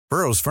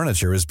Burrow's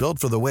furniture is built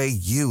for the way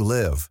you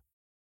live.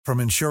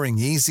 From ensuring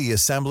easy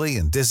assembly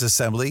and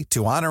disassembly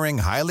to honoring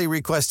highly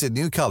requested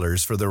new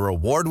colors for their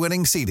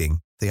award-winning seating,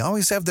 they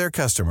always have their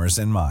customers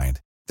in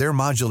mind. Their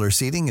modular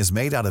seating is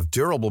made out of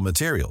durable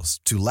materials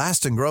to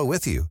last and grow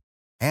with you.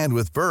 And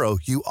with Burrow,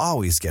 you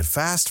always get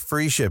fast,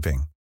 free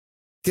shipping.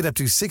 Get up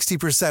to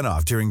 60%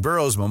 off during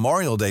Burrow's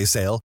Memorial Day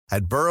sale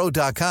at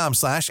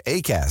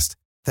burrow.com/ACAST.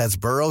 That's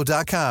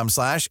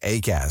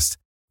burrow.com/ACAST.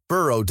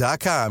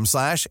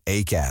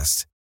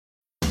 burrow.com/ACAST.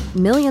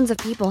 Millions of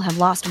people have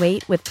lost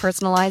weight with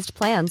personalized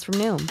plans from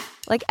Noom.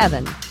 Like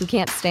Evan, who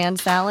can't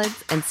stand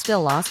salads and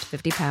still lost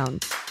 50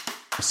 pounds.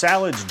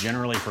 Salads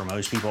generally for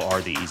most people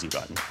are the easy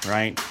button,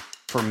 right?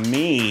 For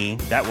me,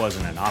 that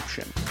wasn't an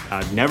option.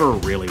 I never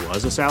really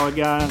was a salad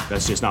guy.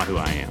 That's just not who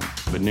I am.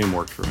 But Noom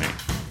worked for me.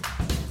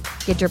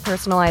 Get your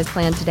personalized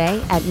plan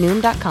today at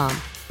Noom.com.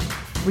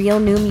 Real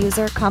Noom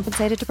user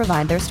compensated to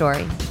provide their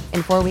story.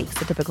 In 4 weeks,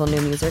 the typical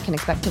Noom user can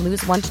expect to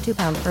lose 1 to 2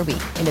 pounds per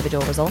week.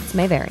 Individual results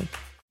may vary.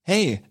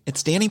 Hey,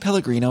 it's Danny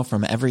Pellegrino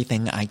from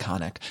Everything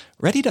Iconic.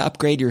 Ready to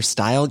upgrade your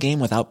style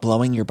game without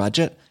blowing your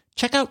budget?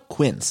 Check out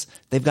Quince.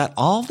 They've got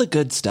all the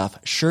good stuff,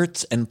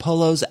 shirts and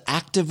polos,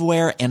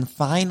 activewear, and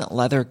fine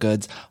leather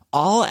goods,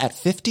 all at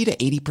 50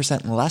 to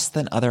 80% less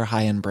than other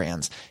high-end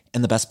brands.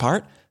 And the best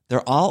part?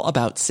 They're all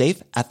about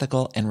safe,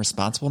 ethical, and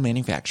responsible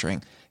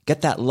manufacturing.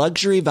 Get that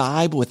luxury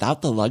vibe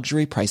without the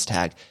luxury price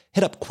tag.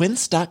 Hit up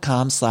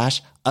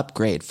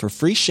quince.com/upgrade for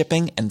free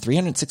shipping and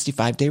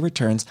 365-day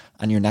returns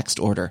on your next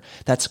order.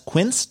 That's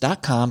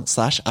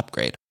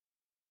quince.com/upgrade.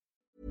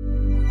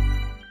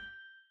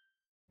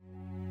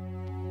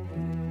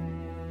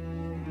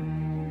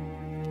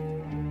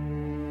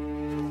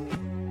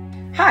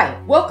 Hi,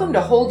 welcome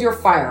to Hold Your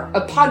Fire,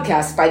 a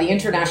podcast by the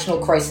International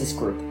Crisis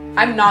Group.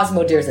 I'm Naz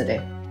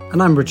Moderzadeh.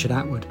 And I'm Richard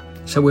Atwood.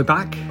 So we're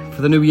back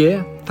for the new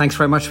year. Thanks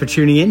very much for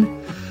tuning in.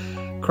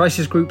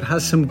 Crisis Group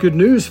has some good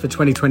news for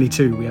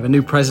 2022. We have a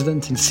new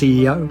president and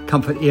CEO,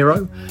 Comfort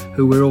Iro,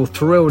 who we're all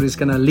thrilled is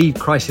going to lead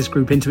Crisis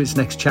Group into its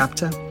next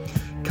chapter.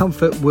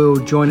 Comfort will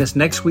join us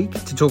next week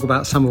to talk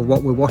about some of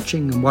what we're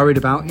watching and worried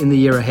about in the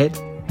year ahead.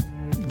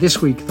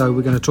 This week, though,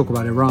 we're going to talk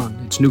about Iran,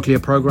 its nuclear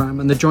program,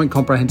 and the Joint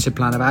Comprehensive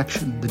Plan of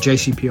Action, the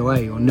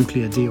JCPOA, or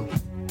nuclear deal.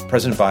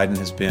 President Biden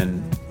has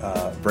been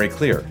very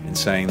clear in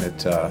saying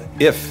that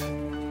if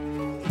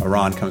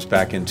Iran comes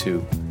back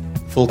into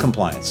full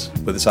compliance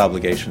with its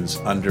obligations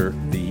under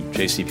the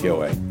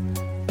JCPOA,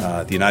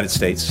 the United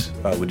States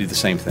would do the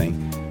same thing.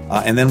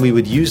 And then we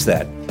would use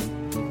that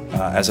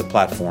as a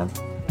platform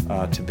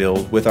to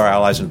build with our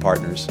allies and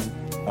partners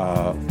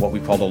what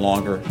we call the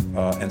longer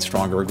and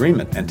stronger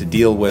agreement, and to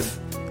deal with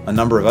a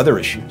number of other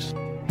issues.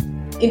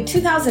 In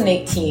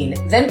 2018,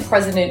 then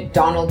President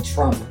Donald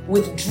Trump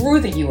withdrew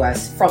the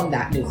U.S. from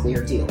that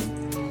nuclear deal.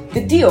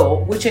 The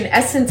deal, which in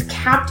essence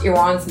capped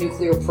Iran's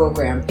nuclear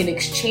program in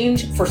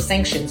exchange for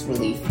sanctions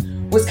relief,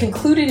 was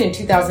concluded in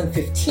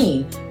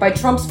 2015 by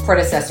Trump's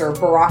predecessor,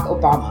 Barack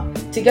Obama,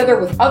 together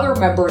with other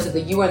members of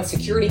the UN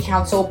Security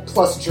Council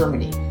plus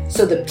Germany,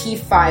 so the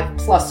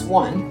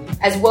P5+1,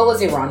 as well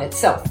as Iran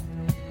itself.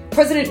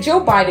 President Joe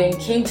Biden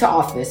came to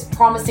office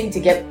promising to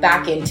get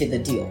back into the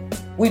deal.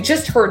 We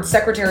just heard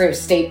Secretary of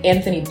State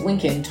Anthony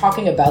Blinken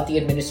talking about the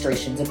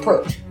administration's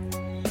approach.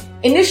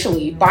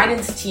 Initially,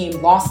 Biden's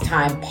team lost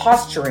time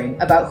posturing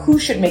about who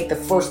should make the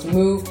first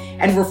move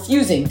and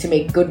refusing to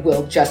make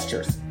goodwill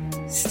gestures.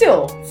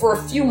 Still, for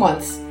a few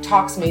months,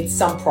 talks made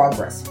some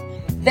progress.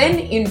 Then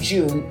in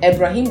June,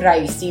 Ebrahim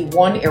Raisi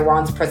won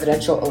Iran's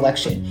presidential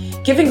election,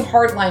 giving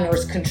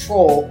hardliners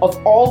control of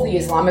all the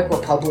Islamic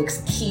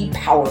Republic's key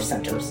power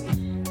centers.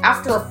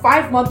 After a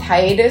 5-month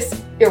hiatus,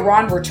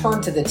 Iran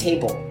returned to the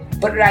table,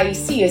 but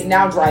Raisi is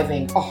now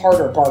driving a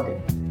harder bargain.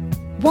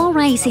 While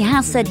Raisi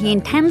has said he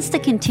intends to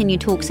continue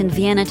talks in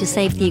Vienna to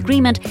save the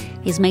agreement,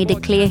 he's made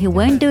it clear he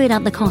won't do it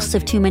at the cost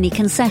of too many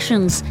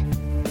concessions.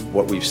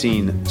 What we've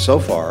seen so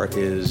far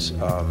is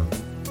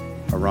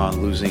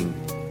Iran losing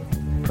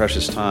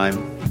precious time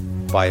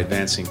by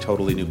advancing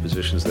totally new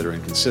positions that are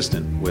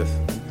inconsistent with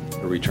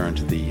a return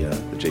to the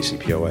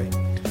JCPOA.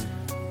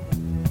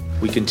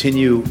 We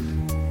continue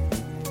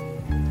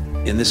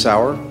in this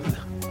hour,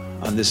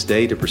 on this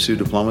day, to pursue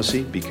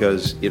diplomacy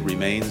because it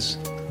remains,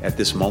 at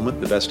this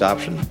moment, the best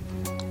option.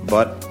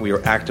 But we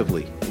are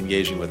actively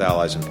engaging with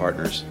allies and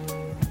partners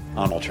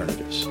on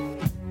alternatives.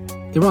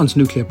 Iran's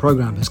nuclear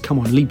program has come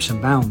on leaps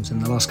and bounds in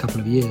the last couple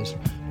of years.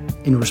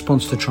 In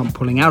response to Trump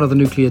pulling out of the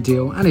nuclear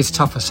deal and his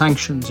tougher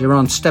sanctions,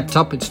 Iran stepped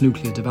up its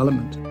nuclear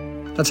development.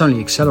 That's only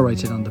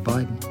accelerated under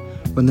Biden.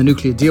 When the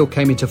nuclear deal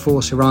came into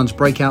force, Iran's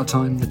breakout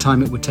time, the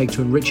time it would take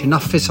to enrich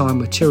enough fissile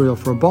material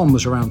for a bomb,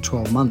 was around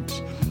 12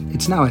 months.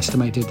 It's now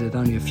estimated at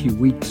only a few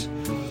weeks.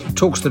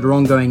 Talks that are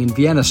ongoing in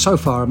Vienna so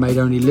far have made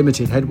only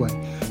limited headway.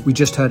 We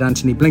just heard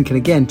Anthony Blinken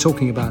again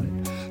talking about it.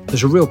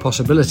 There's a real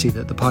possibility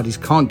that the parties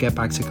can't get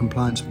back to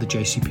compliance with the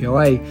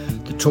JCPOA,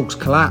 that talks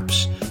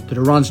collapse, that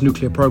Iran's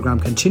nuclear program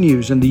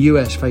continues, and the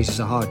US faces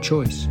a hard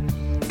choice.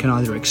 can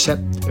either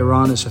accept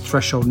Iran as a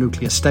threshold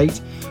nuclear state,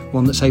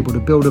 one that's able to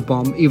build a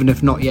bomb, even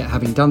if not yet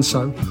having done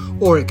so,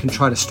 or it can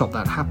try to stop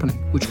that happening,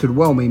 which could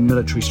well mean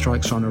military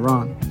strikes on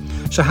Iran.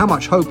 So how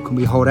much hope can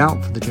we hold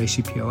out for the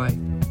JCPOA?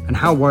 And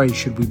how worried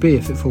should we be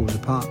if it falls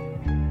apart?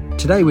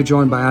 Today we're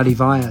joined by Ali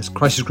Vaez,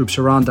 Crisis Group's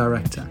Iran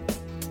director.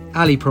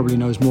 Ali probably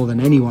knows more than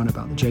anyone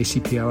about the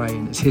JCPOA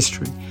and its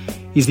history.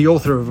 He's the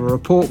author of a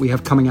report we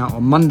have coming out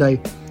on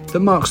Monday that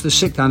marks the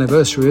 6th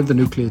anniversary of the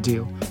nuclear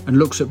deal and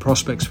looks at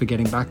prospects for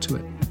getting back to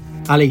it.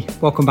 Ali,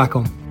 welcome back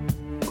on.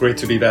 Great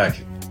to be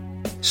back.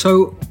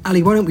 So,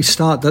 Ali, why don't we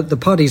start? The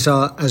parties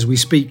are, as we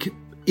speak,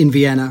 in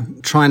Vienna,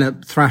 trying to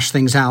thrash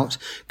things out.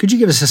 Could you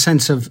give us a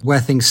sense of where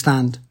things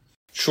stand?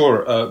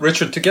 Sure.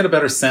 Richard, to get a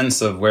better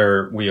sense of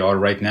where we are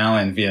right now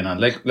in Vienna,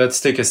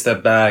 let's take a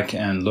step back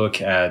and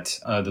look at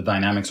the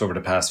dynamics over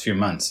the past few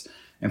months.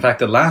 In fact,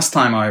 the last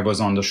time I was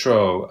on the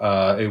show,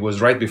 it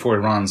was right before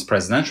Iran's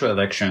presidential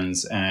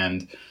elections,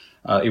 and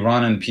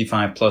Iran and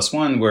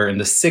P5+1 were in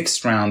the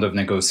 6th round of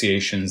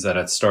negotiations that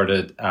had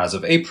started as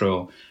of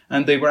April,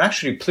 and they were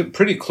actually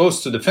pretty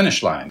close to the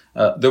finish line.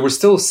 There were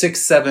still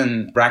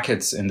 6-7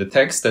 brackets in the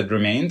text that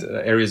remained,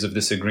 areas of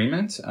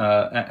disagreement,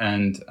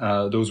 and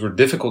those were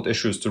difficult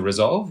issues to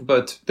resolve,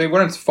 but they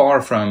weren't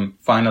far from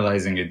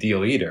finalizing a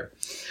deal either.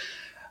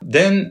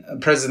 Then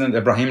President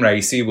Ebrahim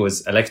Raisi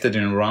was elected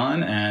in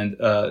Iran, and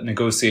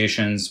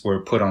negotiations were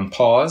put on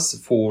pause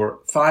for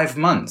 5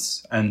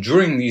 months. And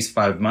during these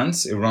 5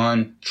 months,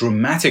 Iran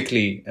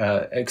dramatically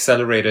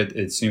accelerated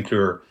its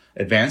nuclear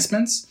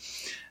advancements.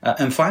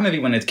 And finally,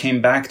 when it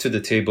came back to the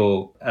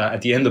table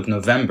at the end of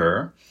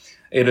November,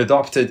 it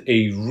adopted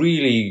a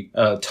really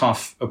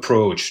tough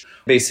approach.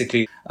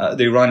 Basically,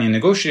 the Iranian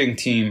negotiating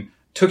team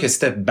took a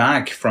step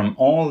back from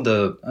all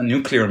the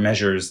nuclear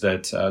measures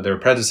that their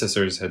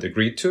predecessors had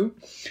agreed to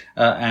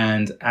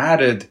and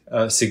added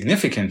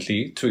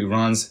significantly to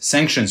Iran's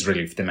sanctions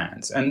relief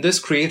demands. And this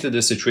created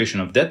a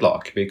situation of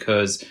deadlock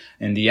because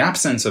in the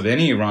absence of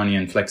any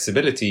Iranian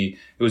flexibility,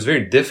 it was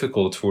very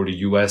difficult for the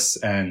US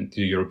and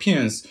the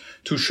Europeans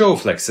to show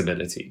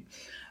flexibility.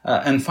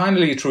 And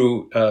finally,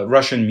 through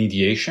Russian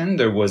mediation,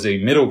 there was a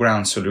middle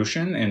ground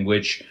solution in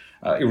which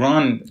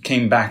Iran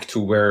came back to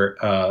where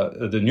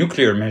the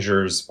nuclear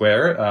measures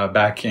were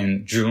back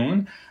in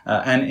June,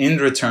 and in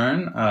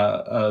return,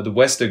 the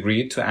West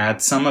agreed to add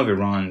some of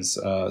Iran's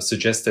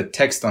suggested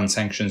text on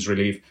sanctions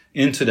relief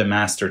into the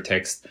master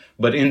text,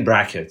 but in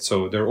brackets,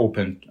 so they're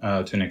open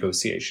to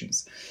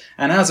negotiations.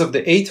 And as of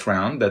the 8th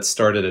round that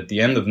started at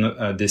the end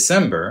of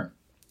December,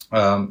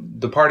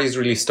 the parties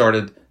really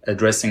started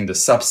addressing the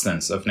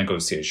substance of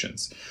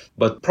negotiations.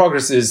 But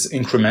progress is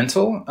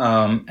incremental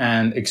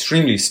and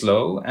extremely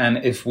slow.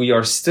 And if we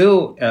are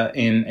still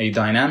in a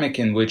dynamic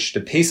in which the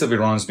pace of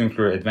Iran's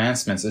nuclear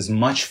advancements is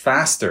much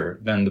faster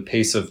than the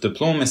pace of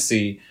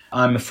diplomacy,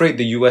 I'm afraid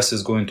the US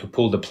is going to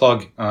pull the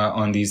plug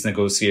on these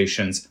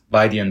negotiations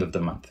by the end of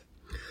the month.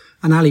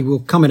 And Ali, we'll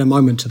come in a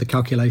moment to the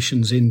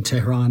calculations in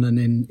Tehran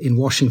and in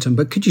Washington,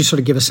 but could you sort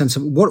of give a sense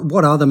of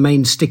what are the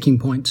main sticking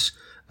points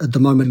at the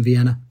moment in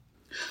Vienna?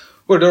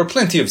 Well, there are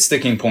plenty of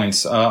sticking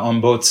points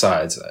on both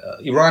sides.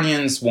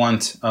 Iranians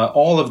want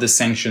all of the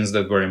sanctions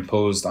that were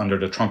imposed under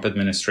the Trump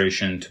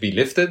administration to be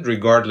lifted,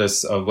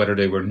 regardless of whether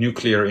they were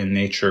nuclear in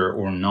nature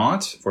or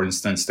not. For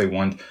instance, they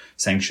want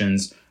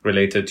sanctions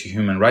related to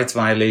human rights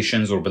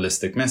violations or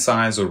ballistic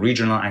missiles or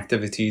regional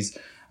activities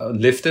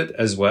lifted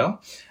as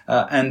well.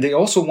 And they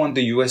also want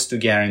the US to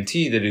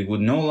guarantee that it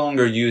would no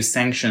longer use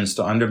sanctions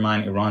to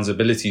undermine Iran's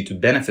ability to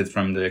benefit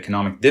from the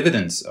economic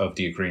dividends of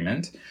the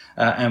agreement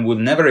and will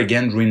never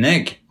again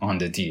renege on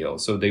the deal.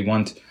 So they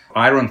want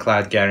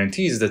ironclad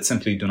guarantees that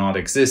simply do not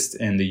exist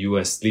in the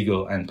US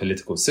legal and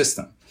political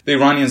system. The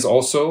Iranians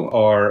also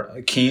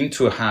are keen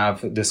to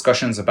have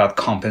discussions about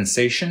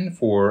compensation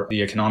for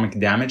the economic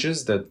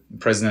damages that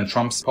President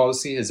Trump's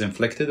policy has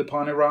inflicted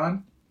upon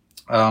Iran.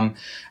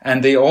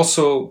 And they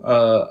also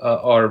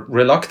are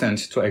reluctant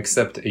to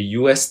accept a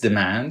U.S.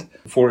 demand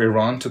for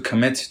Iran to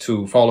commit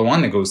to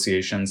follow-on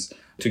negotiations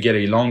to get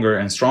a longer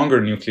and stronger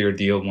nuclear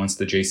deal once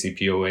the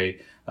JCPOA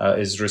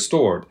is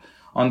restored.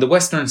 On the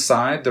Western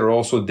side, there are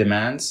also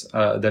demands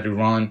that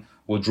Iran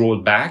would roll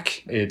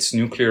back its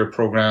nuclear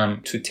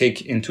program to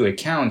take into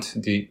account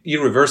the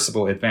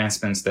irreversible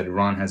advancements that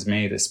Iran has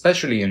made,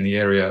 especially in the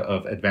area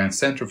of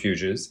advanced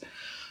centrifuges.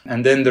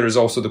 And then there is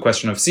also the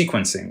question of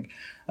sequencing.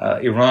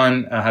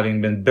 Iran,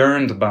 having been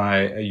burned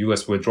by a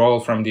U.S. withdrawal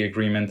from the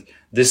agreement,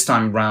 this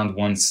time around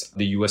wants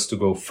the U.S. to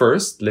go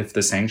first, lift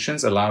the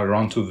sanctions, allow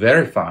Iran to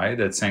verify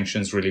that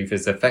sanctions relief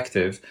is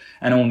effective,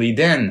 and only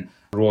then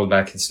roll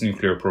back its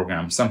nuclear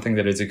program, something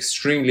that is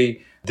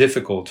extremely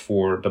difficult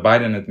for the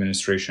Biden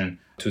administration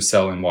to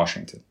sell in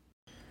Washington.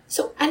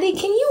 So, Andy,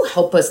 can you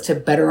help us to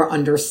better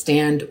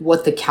understand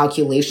what the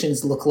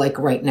calculations look like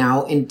right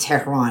now in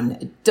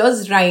Tehran?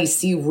 Does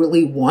Raisi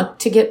really want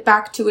to get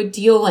back to a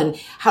deal? And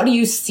how do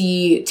you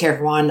see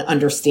Tehran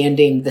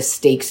understanding the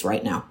stakes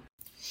right now?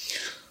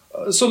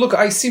 So look,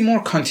 I see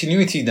more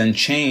continuity than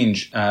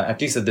change,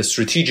 at least at the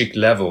strategic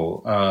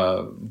level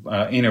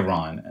in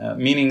Iran,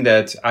 meaning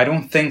that I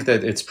don't think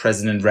that it's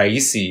President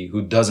Raisi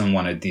who doesn't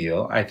want a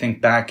deal. I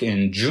think back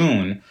in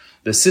June,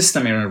 the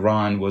system in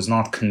Iran was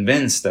not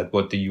convinced that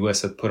what the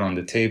U.S. had put on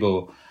the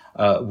table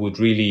would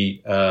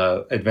really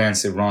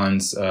advance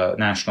Iran's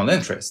national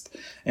interest,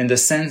 in the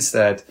sense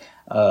that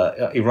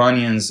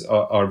Iranians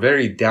are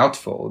very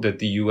doubtful that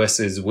the U.S.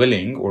 is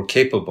willing or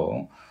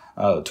capable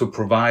to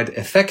provide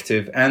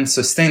effective and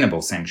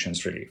sustainable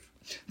sanctions relief.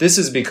 This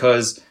is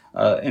because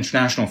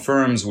international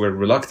firms were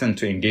reluctant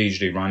to engage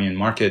the Iranian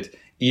market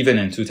even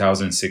in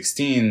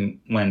 2016,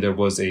 when there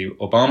was a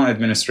Obama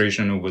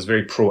administration who was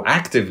very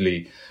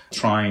proactively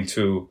trying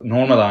to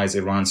normalize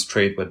Iran's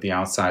trade with the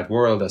outside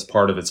world as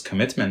part of its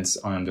commitments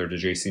under the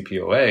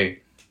JCPOA.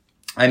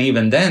 And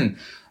even then,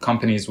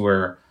 companies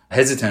were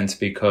hesitant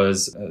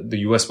because the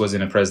U.S. was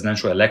in a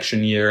presidential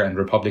election year and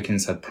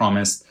Republicans had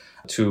promised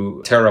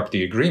to tear up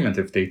the agreement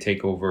if they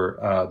take over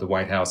the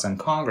White House and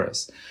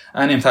Congress.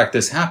 And in fact,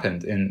 this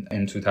happened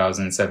in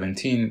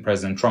 2017.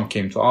 President Trump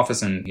came to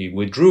office and he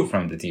withdrew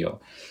from the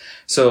deal.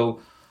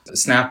 So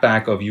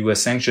snapback of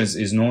U.S. sanctions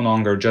is no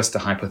longer just a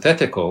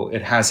hypothetical.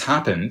 It has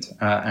happened.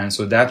 And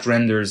so that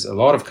renders a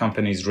lot of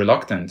companies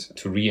reluctant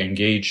to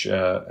re-engage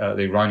the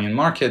Iranian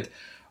market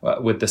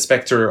with the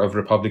specter of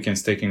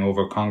Republicans taking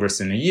over Congress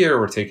in a year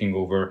or taking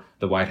over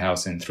the White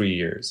House in 3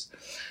 years.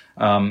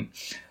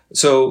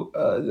 So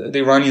the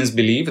Iranians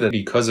believe that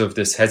because of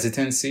this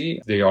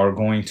hesitancy, they are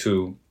going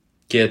to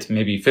get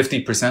maybe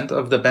 50%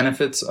 of the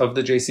benefits of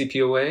the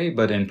JCPOA,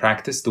 but in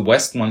practice, the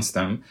West wants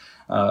them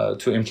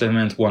to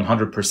implement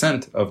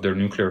 100% of their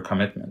nuclear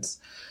commitments.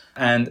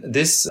 And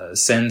this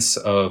sense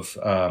of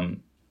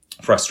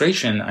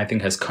frustration, I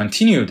think, has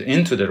continued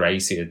into the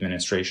Raisi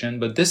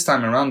administration. But this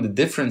time around, the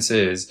difference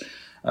is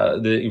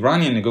the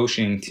Iranian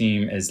negotiating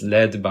team is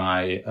led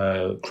by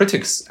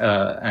critics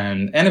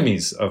and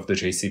enemies of the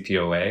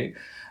JCPOA.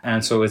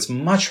 And so it's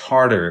much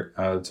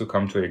harder to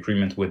come to an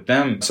agreement with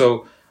them.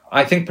 So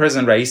I think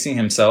President Raisi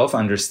himself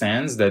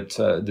understands that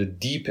the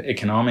deep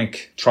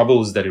economic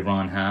troubles that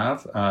Iran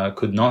have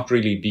could not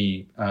really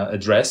be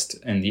addressed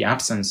in the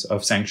absence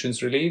of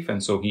sanctions relief.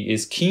 And so he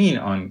is keen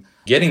on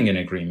getting an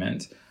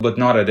agreement, but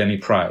not at any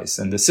price.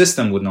 And the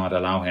system would not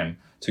allow him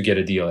to get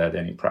a deal at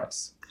any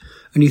price.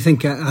 And you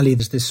think, Ali,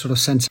 there's this sort of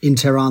sense in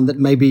Tehran that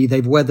maybe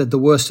they've weathered the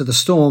worst of the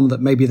storm, that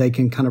maybe they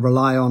can kind of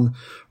rely on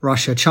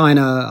Russia,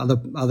 China,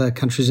 other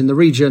countries in the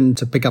region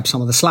to pick up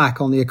some of the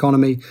slack on the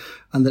economy,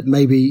 and that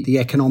maybe the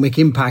economic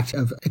impact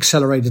of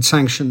accelerated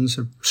sanctions,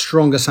 of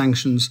stronger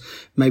sanctions,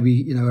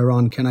 maybe,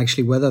 Iran can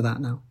actually weather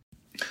that now.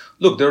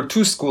 Look, there are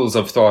two schools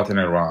of thought in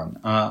Iran.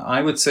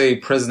 I would say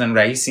President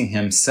Raisi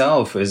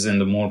himself is in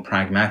the more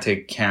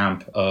pragmatic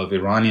camp of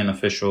Iranian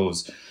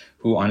officials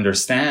who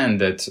understand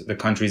that the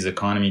country's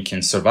economy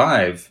can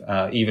survive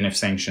even if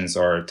sanctions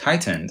are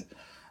tightened,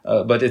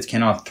 but it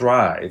cannot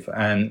thrive.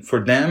 And for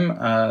them,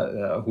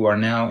 who are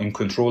now in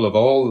control of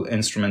all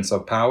instruments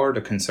of power,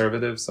 the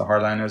conservatives, the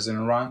hardliners in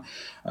Iran,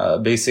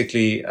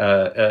 basically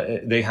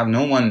they have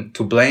no one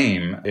to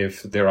blame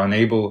if they're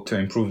unable to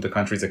improve the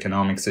country's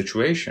economic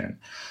situation.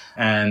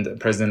 And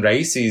President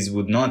Raisi's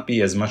would not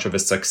be as much of a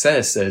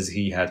success as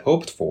he had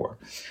hoped for.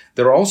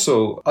 There are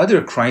also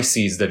other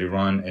crises that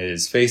Iran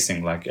is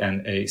facing, like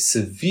a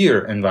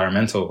severe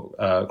environmental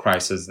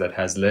crisis that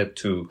has led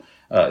to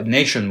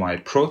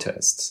nationwide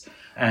protests.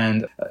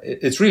 And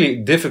it's really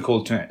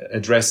difficult to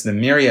address the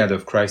myriad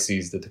of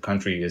crises that the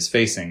country is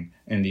facing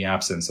in the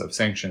absence of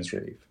sanctions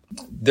relief.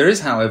 There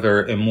is,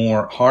 however, a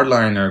more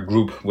hardliner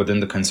group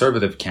within the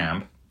conservative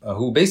camp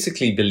who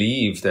basically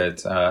believe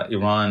that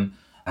Iran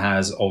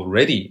has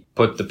already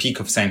put the peak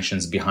of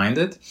sanctions behind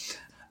it.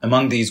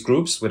 Among these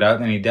groups,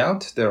 without any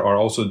doubt, there are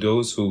also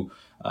those who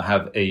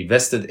have a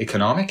vested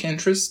economic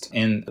interest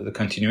in the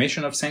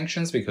continuation of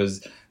sanctions,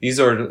 because these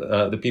are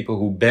the people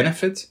who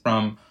benefit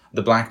from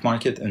the black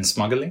market and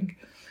smuggling.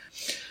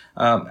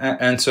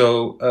 And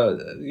so,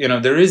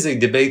 there is a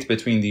debate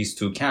between these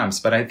two camps.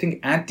 But I think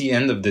at the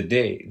end of the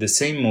day, the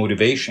same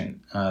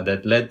motivation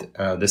that led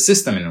the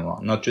system in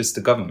Iran, not just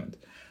the government,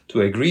 to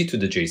agree to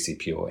the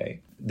JCPOA,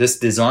 this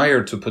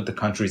desire to put the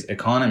country's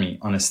economy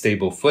on a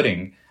stable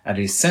footing at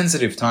a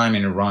sensitive time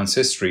in Iran's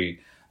history,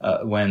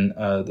 when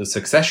the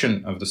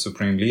succession of the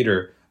supreme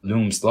leader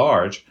looms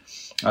large,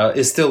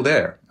 is still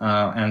there.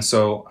 And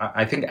so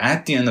I think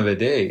at the end of the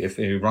day, if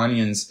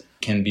Iranians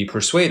can be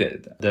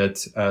persuaded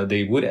that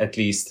they would at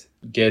least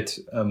get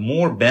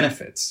more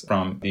benefits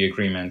from the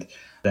agreement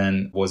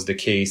than was the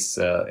case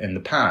in the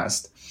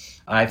past,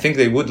 I think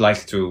they would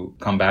like to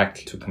come back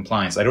to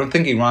compliance. I don't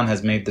think Iran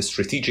has made the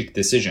strategic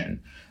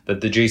decision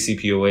that the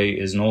JCPOA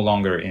is no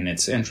longer in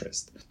its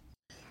interest.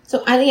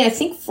 So, Ali, I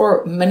think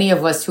for many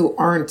of us who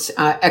aren't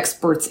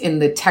experts in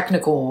the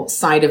technical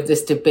side of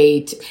this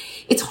debate,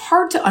 it's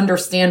hard to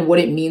understand what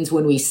it means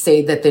when we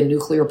say that the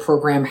nuclear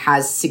program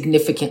has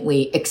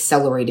significantly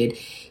accelerated.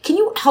 Can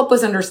you help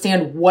us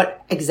understand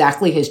what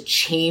exactly has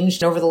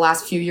changed over the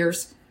last few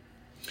years?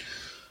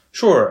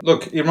 Sure.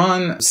 Look,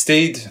 Iran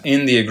stayed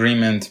in the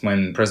agreement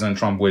when President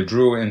Trump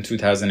withdrew in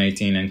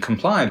 2018 and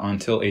complied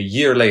until a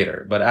year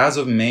later. But as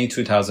of May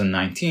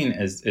 2019,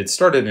 it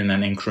started in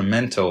an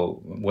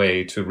incremental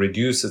way to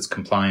reduce its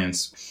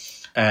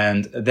compliance.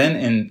 And then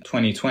in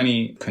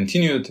 2020,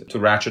 continued to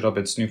ratchet up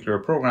its nuclear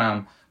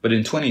program. But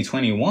in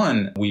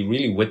 2021, we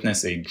really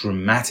witnessed a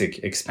dramatic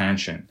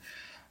expansion.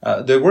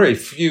 There were a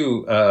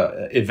few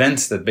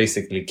events that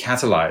basically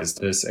catalyzed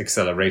this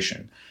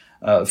acceleration.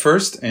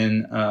 First,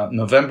 in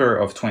November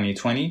of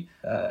 2020,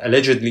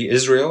 allegedly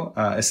Israel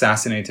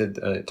assassinated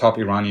a top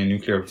Iranian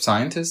nuclear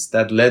scientist.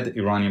 That led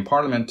Iranian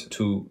parliament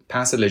to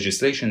pass a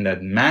legislation that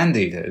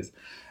mandated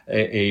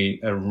a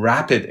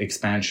rapid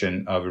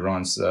expansion of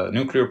Iran's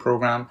nuclear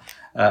program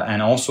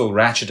and also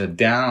ratcheted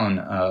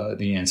down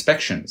the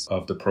inspections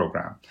of the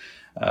program.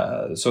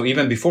 So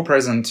even before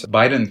President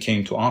Biden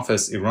came to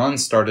office, Iran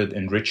started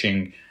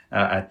enriching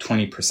at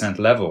 20%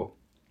 level,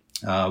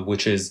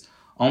 which is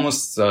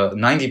almost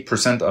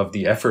 90% of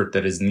the effort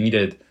that is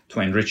needed to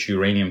enrich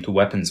uranium to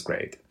weapons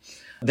grade.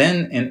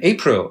 Then in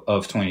April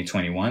of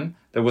 2021,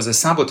 there was a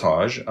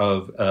sabotage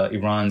of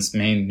Iran's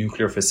main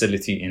nuclear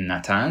facility in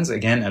Natanz,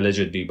 again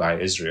allegedly by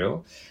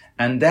Israel,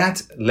 and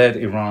that led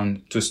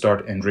Iran to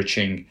start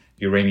enriching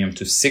uranium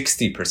to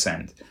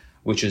 60%,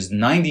 which is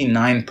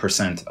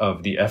 99%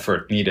 of the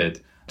effort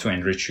needed to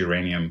enrich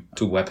uranium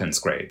to weapons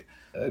grade.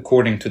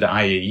 According to the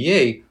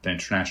IAEA, the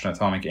International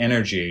Atomic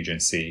Energy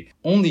Agency,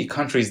 only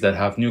countries that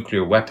have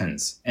nuclear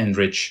weapons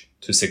enrich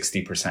to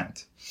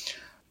 60%.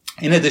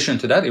 In addition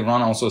to that,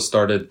 Iran also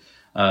started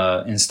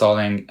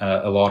installing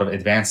a lot of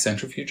advanced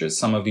centrifuges.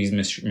 Some of these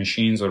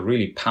machines are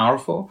really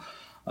powerful,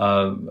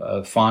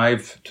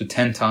 5 to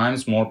 10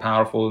 times more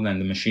powerful than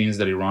the machines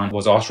that Iran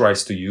was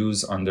authorized to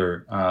use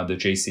under the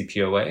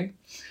JCPOA.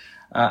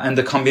 And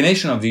the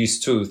combination of these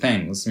two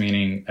things,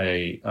 meaning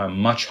a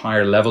much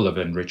higher level of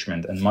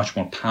enrichment and much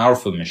more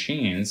powerful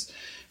machines,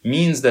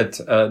 means that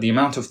the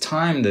amount of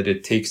time that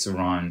it takes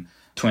Iran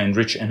to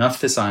enrich enough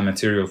fissile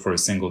material for a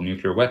single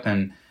nuclear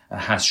weapon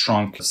has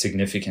shrunk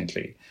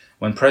significantly.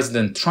 When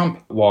President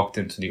Trump walked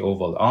into the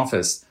Oval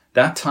Office,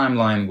 that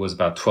timeline was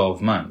about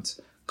 12 months.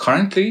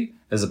 Currently,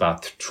 is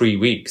about 3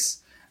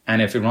 weeks.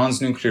 And if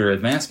Iran's nuclear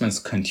advancements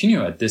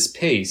continue at this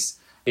pace,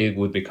 it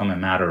would become a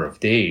matter of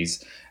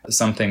days,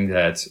 something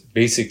that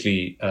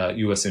basically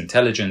U.S.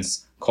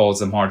 intelligence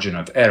calls a margin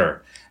of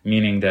error,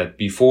 meaning that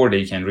before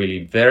they can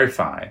really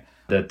verify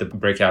that the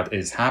breakout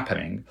is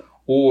happening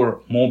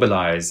or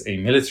mobilize a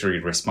military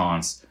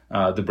response,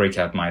 the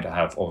breakout might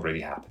have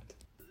already happened.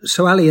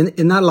 So, Ali,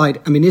 in that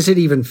light, I mean, is it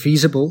even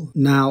feasible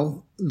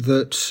now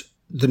that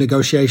the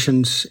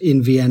negotiations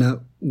in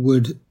Vienna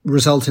would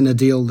result in a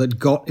deal that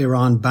got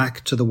Iran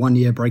back to the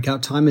 1-year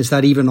breakout time? Is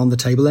that even on the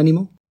table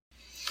anymore?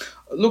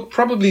 Look,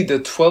 probably the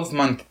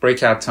 12-month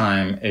breakout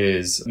time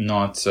is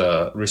not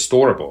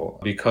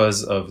restorable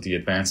because of the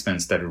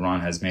advancements that Iran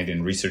has made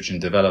in research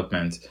and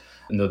development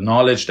and the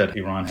knowledge that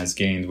Iran has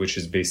gained, which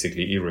is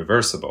basically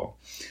irreversible.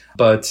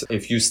 But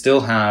if you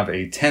still have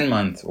a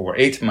 10-month or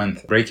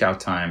 8-month breakout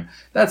time,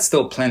 that's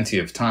still plenty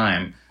of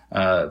time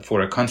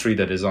for a country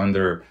that is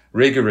under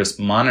rigorous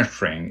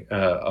monitoring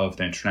of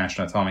the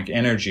International Atomic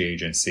Energy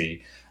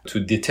Agency to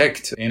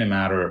detect in a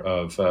matter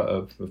of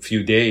a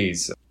few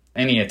days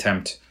any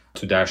attempt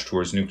to dash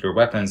towards nuclear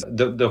weapons.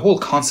 The whole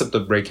concept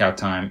of breakout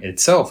time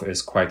itself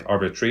is quite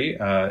arbitrary.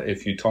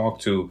 If you talk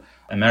to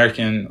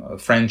American,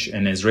 French,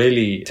 and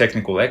Israeli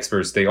technical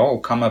experts, they all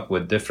come up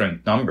with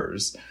different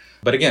numbers.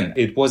 But again,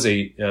 it was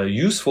a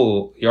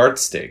useful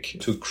yardstick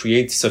to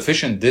create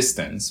sufficient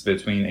distance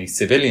between a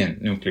civilian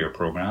nuclear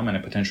program and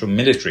a potential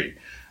military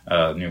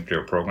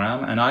nuclear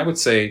program. And I would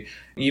say,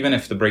 even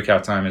if the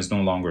breakout time is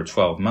no longer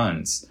 12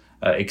 months,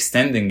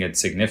 extending it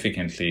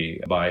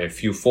significantly by a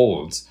few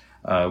folds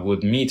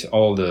would meet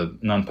all the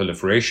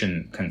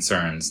non-proliferation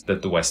concerns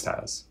that the West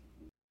has.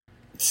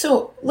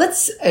 So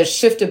let's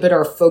shift a bit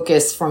our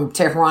focus from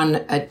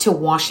Tehran to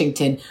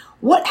Washington.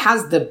 What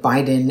has the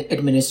Biden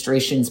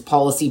administration's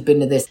policy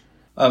been to this?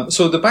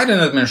 So the Biden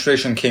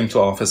administration came to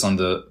office on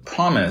the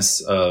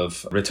promise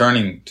of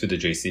returning to the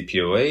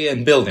JCPOA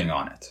and building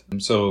on it.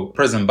 So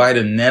President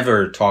Biden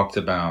never talked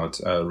about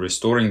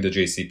restoring the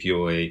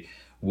JCPOA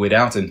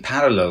without in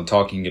parallel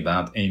talking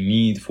about a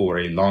need for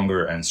a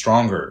longer and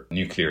stronger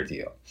nuclear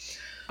deal.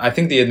 I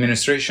think the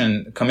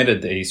administration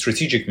committed a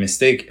strategic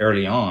mistake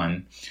early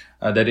on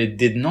that it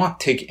did not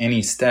take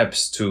any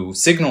steps to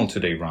signal to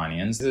the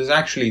Iranians. It was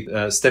actually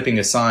stepping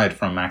aside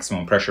from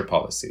maximum pressure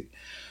policy.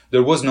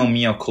 There was no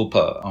mea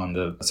culpa on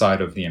the side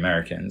of the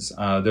Americans.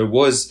 There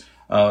was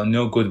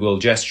no goodwill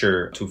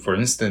gesture to, for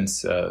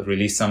instance,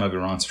 release some of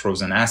Iran's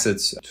frozen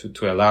assets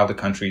to allow the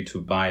country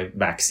to buy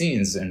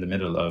vaccines in the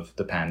middle of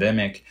the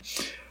pandemic.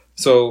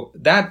 So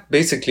that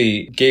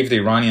basically gave the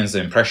Iranians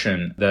the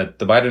impression that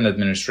the Biden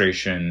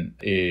administration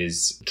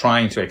is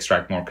trying to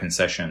extract more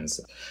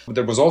concessions.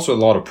 There was also a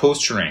lot of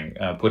posturing,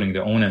 putting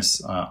the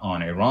onus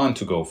on Iran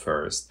to go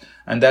first.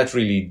 And that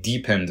really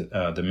deepened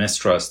the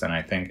mistrust and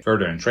I think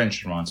further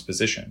entrenched Iran's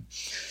position.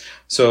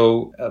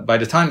 So by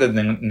the time that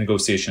the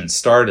negotiations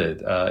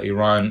started,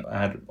 Iran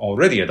had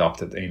already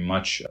adopted a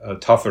much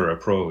tougher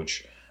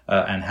approach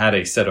and had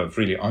a set of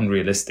really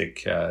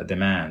unrealistic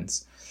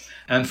demands.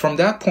 And from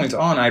that point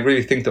on, I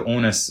really think the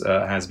onus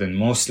has been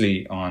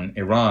mostly on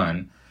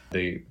Iran.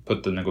 They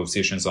put the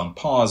negotiations on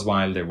pause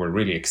while they were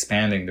really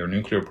expanding their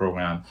nuclear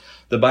program.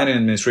 The Biden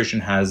administration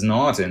has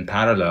not, in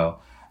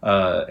parallel,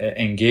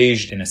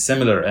 engaged in a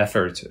similar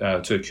effort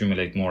to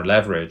accumulate more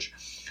leverage.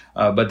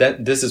 But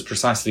this is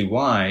precisely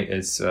why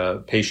its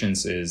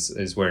patience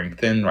is wearing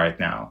thin right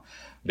now,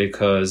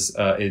 because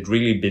it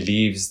really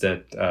believes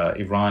that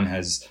Iran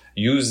has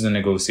used the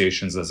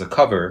negotiations as a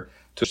cover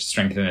to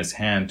strengthen its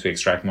hand to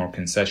extract more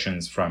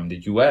concessions from the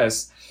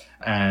U.S.,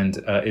 and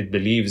it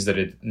believes that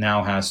it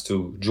now has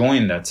to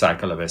join that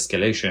cycle of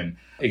escalation.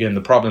 Again, the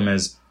problem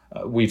is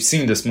we've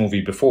seen this movie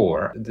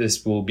before.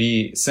 This will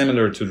be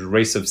similar to the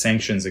race of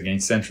sanctions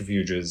against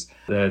centrifuges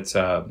that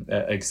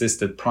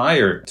existed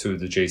prior to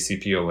the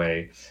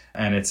JCPOA,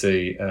 and it's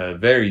a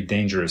very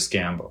dangerous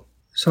gamble.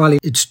 So, Ali,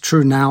 it's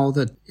true now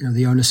that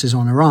the onus is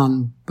on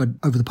Iran, but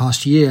over the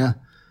past year,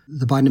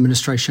 the Biden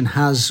administration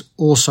has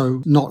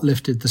also not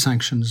lifted the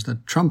sanctions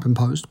that Trump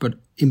imposed, but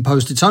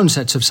imposed its own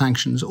sets of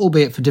sanctions,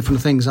 albeit for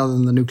different things other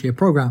than the nuclear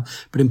program,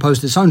 but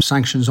imposed its own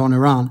sanctions on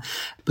Iran.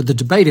 But the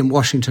debate in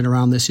Washington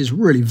around this is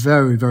really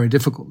very, very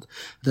difficult.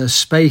 The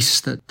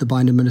space that the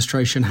Biden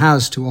administration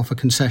has to offer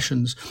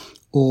concessions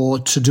or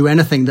to do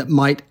anything that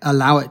might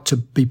allow it to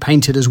be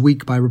painted as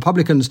weak by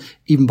Republicans,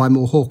 even by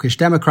more hawkish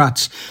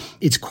Democrats.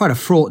 It's quite a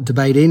fraught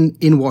debate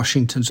in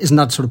Washington. Isn't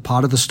that sort of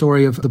part of the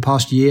story of the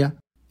past year?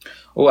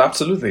 Oh,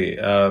 absolutely.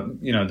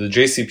 The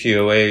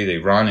JCPOA, the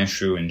Iran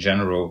issue in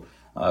general,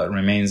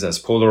 remains as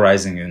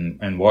polarizing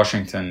in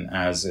Washington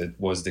as it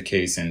was the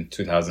case in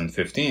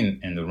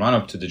 2015 in the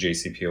run-up to the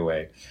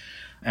JCPOA.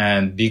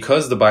 And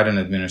because the Biden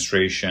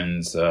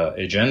administration's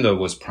agenda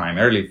was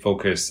primarily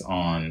focused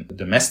on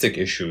domestic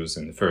issues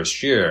in the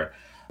first year,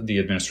 the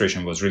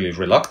administration was really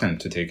reluctant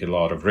to take a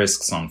lot of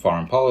risks on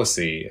foreign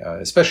policy,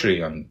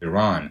 especially on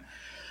Iran.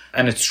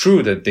 And it's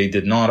true that they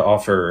did not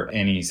offer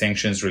any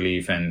sanctions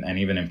relief and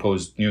even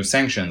impose new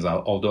sanctions,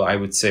 although I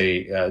would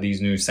say these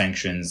new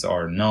sanctions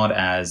are not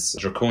as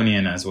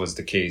draconian as was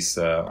the case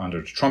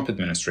under the Trump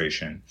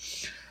administration.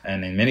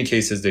 And in many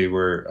cases, they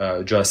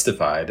were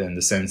justified in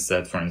the sense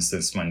that, for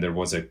instance, when there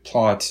was a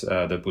plot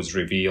that was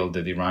revealed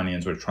that the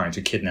Iranians were trying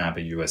to kidnap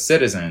a U.S.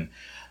 citizen,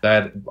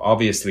 that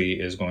obviously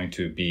is going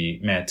to be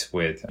met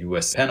with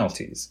U.S.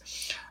 penalties.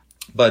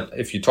 But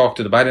if you talk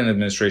to the Biden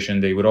administration,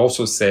 they would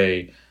also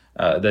say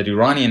that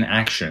Iranian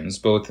actions,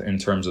 both in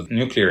terms of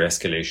nuclear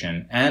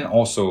escalation and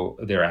also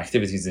their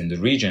activities in the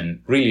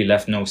region, really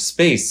left no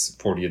space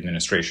for the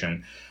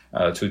administration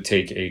to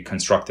take a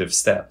constructive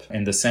step,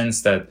 in the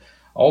sense that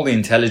all the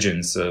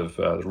intelligence of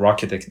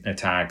rocket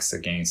attacks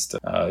against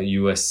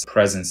U.S.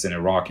 presence in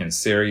Iraq and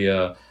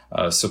Syria,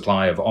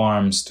 supply of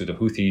arms to the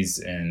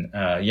Houthis in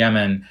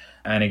Yemen,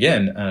 and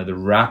again, the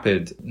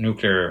rapid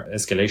nuclear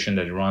escalation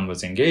that Iran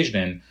was engaged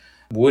in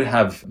would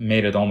have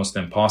made it almost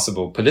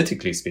impossible,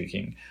 politically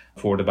speaking,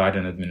 for the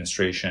Biden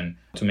administration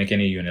to make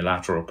any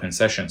unilateral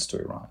concessions to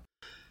Iran.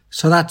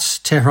 So that's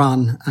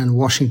Tehran and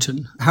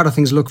Washington. How do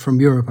things look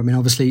from Europe? I mean,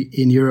 obviously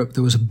in Europe,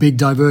 there was a big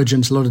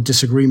divergence, a lot of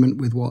disagreement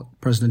with what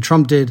President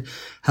Trump did.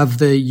 Have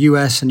the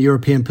US and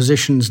European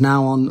positions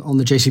now on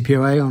the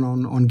JCPOA,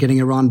 on getting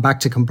Iran back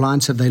to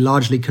compliance, have they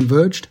largely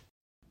converged?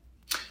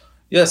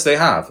 Yes, they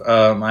have.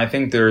 I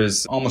think there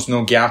is almost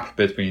no gap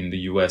between the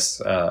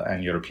US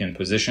and European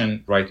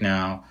position right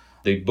now.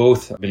 They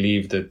both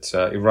believe that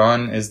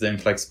Iran is the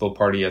inflexible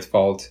party at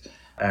fault.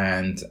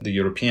 And the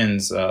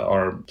Europeans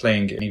are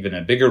playing even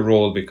a bigger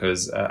role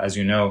because, as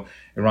you know,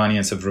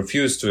 Iranians have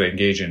refused to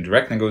engage in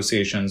direct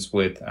negotiations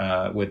with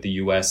the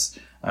U.S.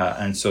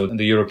 And so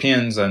the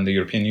Europeans and the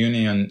European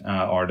Union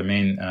are the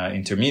main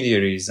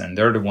intermediaries, and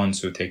they're the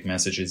ones who take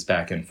messages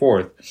back and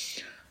forth.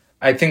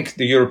 I think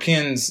the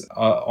Europeans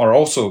are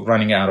also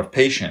running out of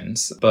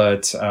patience,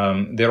 but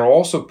they're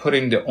also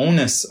putting the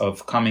onus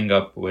of coming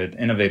up with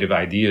innovative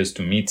ideas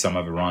to meet some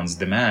of Iran's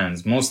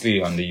demands,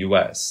 mostly on the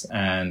U.S.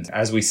 And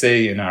as we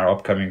say in our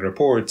upcoming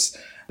reports,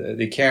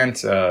 they can't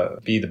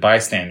be the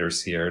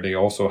bystanders here. They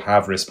also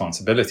have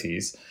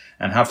responsibilities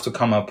and have to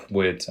come up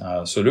with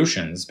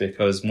solutions,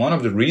 because one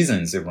of the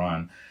reasons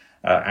Iran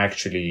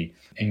actually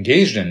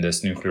engaged in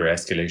this nuclear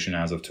escalation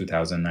as of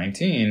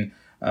 2019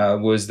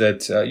 was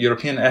that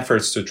European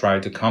efforts to try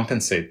to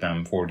compensate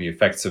them for the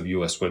effects of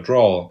U.S.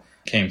 withdrawal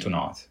came to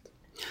naught.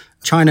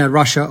 China,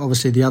 Russia,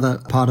 obviously the other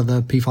part of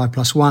the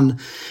P5+1,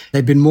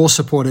 they've been more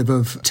supportive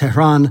of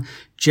Tehran,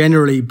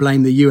 generally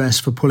blame the U.S.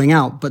 for pulling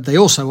out, but they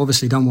also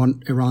obviously don't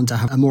want Iran to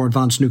have a more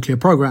advanced nuclear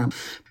program.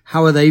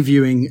 How are they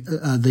viewing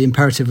the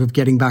imperative of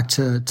getting back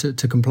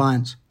to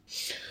compliance?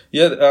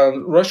 Yeah,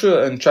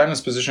 Russia and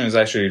China's position is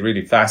actually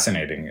really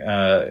fascinating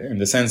in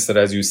the sense that,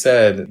 as you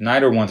said,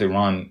 neither want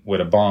Iran with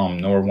a bomb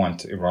nor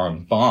want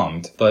Iran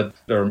bombed, but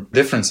there are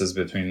differences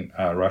between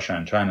Russia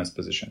and China's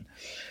position.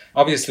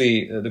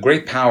 Obviously, the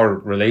great power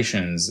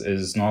relations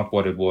is not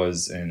what it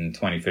was in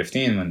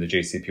 2015 when the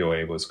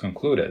JCPOA was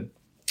concluded.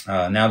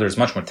 Now there's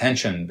much more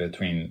tension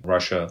between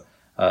Russia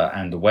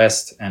and the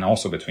West, and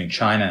also between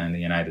China and the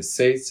United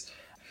States.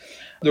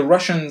 The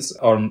Russians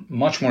are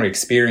much more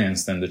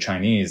experienced than the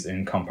Chinese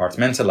in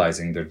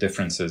compartmentalizing their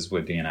differences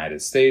with the United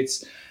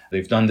States.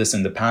 They've done this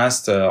in the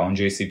past on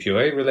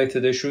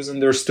JCPOA-related issues, and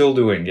they're still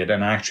doing it.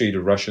 And actually, the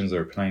Russians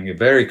are playing a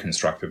very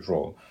constructive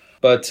role.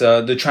 But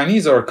the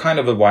Chinese are kind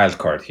of a wild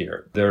card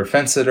here. They're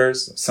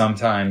fence-sitters.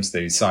 Sometimes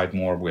they side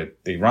more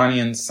with the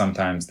Iranians.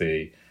 Sometimes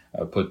they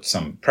put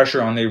some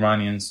pressure on the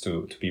Iranians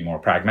to be more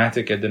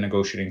pragmatic at the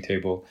negotiating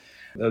table.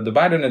 The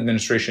Biden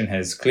administration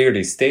has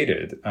clearly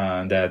stated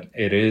that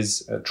it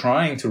is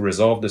trying to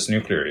resolve this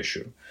nuclear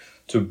issue,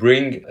 to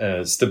bring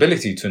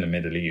stability to the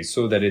Middle East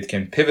so that it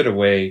can pivot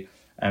away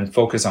and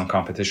focus on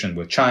competition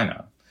with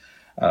China.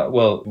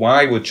 Well,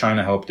 why would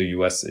China help the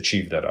U.S.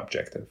 achieve that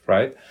objective,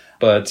 right?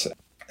 But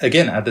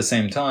again, at the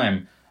same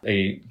time,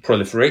 a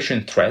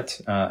proliferation threat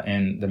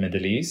in the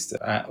Middle East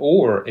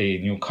or a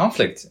new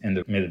conflict in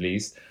the Middle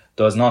East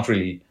does not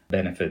really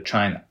benefit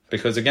China.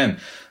 Because again,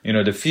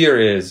 the fear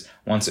is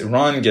once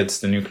Iran gets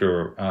the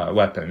nuclear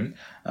weapon,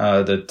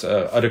 that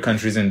other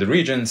countries in the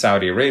region,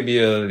 Saudi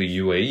Arabia, the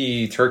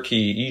UAE, Turkey,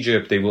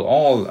 Egypt, they will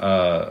all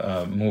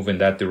move in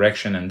that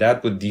direction. And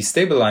that would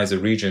destabilize a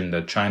region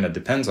that China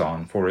depends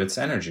on for its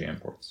energy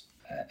imports.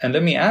 And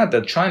let me add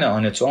that China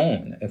on its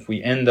own, if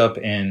we end up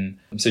in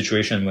a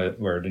situation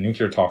where the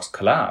nuclear talks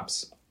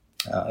collapse,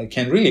 it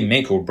can really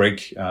make or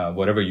break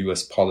whatever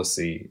U.S.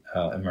 policy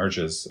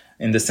emerges,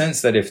 in the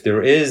sense that if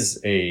there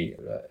is a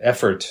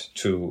effort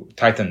to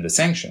tighten the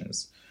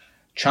sanctions,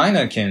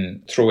 China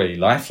can throw a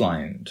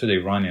lifeline to the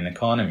Iranian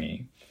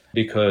economy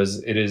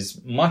because it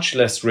is much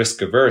less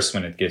risk averse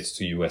when it gets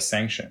to U.S.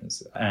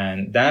 sanctions.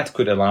 And that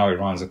could allow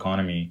Iran's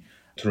economy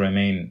to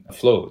remain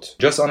afloat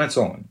just on its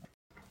own.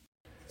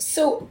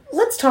 So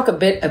let's talk a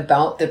bit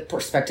about the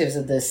perspectives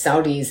of the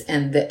Saudis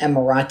and the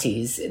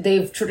Emiratis.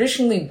 They've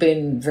traditionally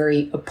been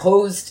very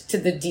opposed to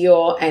the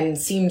deal and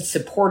seemed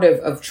supportive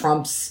of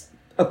Trump's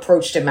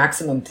approach to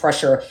maximum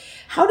pressure.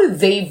 How do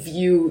they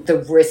view the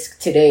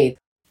risk today?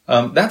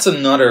 That's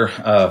another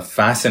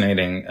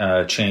fascinating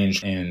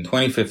change. In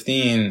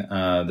 2015,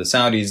 the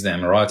Saudis, the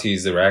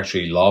Emiratis, they were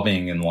actually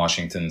lobbying in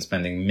Washington,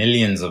 spending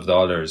millions of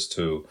dollars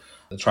to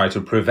try to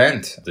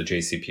prevent the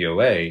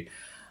JCPOA.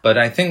 But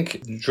I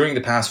think during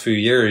the past few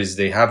years,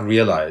 they have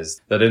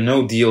realized that a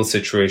no-deal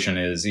situation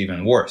is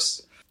even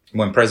worse.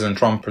 When President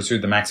Trump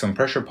pursued the maximum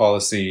pressure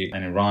policy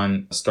and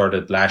Iran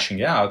started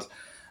lashing out,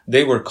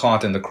 they were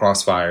caught in the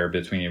crossfire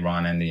between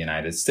Iran and the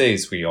United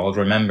States. We all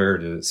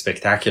remember the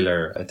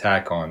spectacular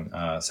attack on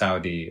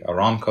Saudi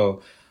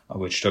Aramco,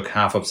 which took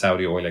half of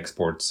Saudi oil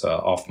exports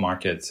off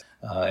market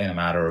in a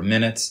matter of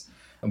minutes.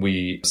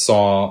 We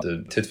saw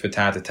the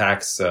tit-for-tat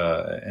attacks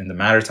in the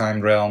maritime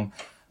realm,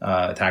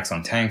 attacks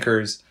on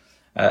tankers.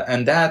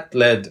 And that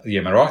led the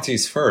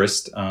Emiratis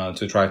first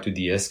to try to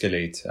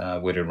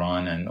de-escalate with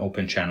Iran and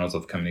open channels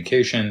of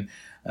communication.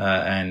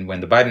 And when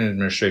the Biden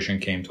administration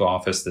came to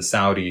office, the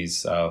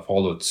Saudis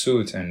followed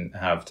suit and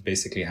have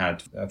basically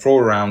had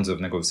 4 rounds of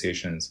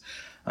negotiations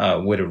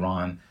with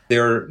Iran.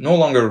 They're no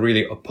longer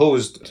really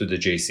opposed to the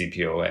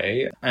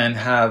JCPOA and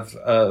have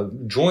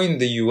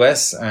joined the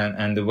US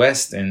and the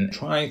West in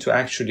trying to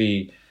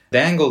actually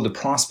dangle the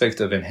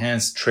prospect of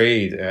enhanced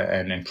trade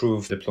and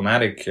improved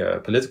diplomatic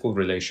political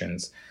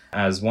relations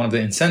as one of the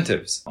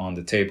incentives on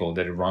the table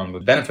that Iran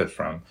would benefit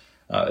from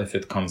if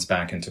it comes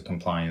back into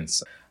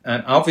compliance.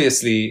 And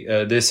obviously,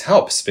 this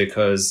helps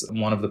because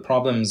one of the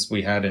problems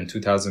we had in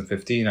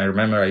 2015, I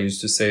remember I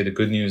used to say the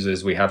good news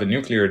is we have a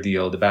nuclear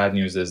deal. The bad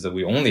news is that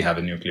we only have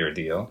a nuclear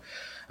deal.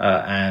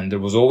 And there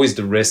was always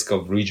the risk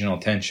of regional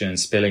tension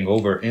spilling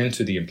over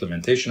into the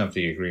implementation of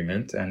the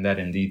agreement. And that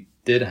indeed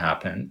did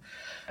happen.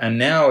 And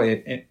now,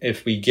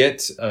 if we get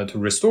to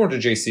restore the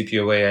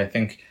JCPOA, I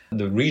think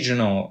the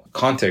regional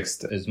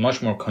context is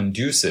much more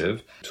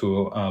conducive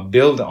to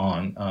build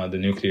on the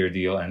nuclear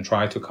deal and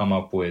try to come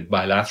up with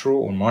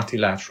bilateral or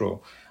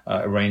multilateral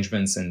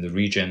arrangements in the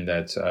region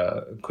that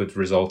could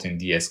result in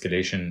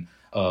de-escalation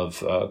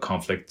of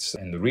conflicts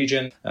in the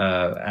region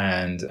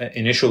and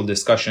initial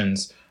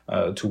discussions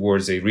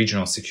towards a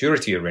regional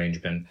security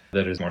arrangement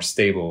that is more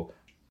stable.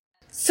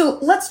 So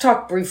let's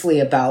talk briefly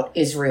about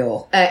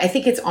Israel. I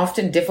think it's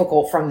often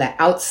difficult from the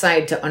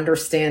outside to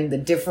understand the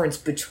difference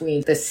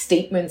between the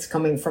statements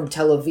coming from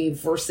Tel Aviv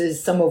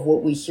versus some of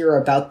what we hear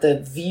about the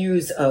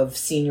views of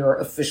senior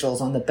officials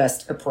on the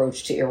best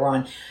approach to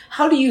Iran.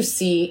 How do you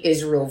see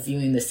Israel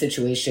viewing the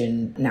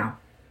situation now?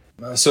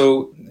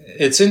 So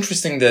it's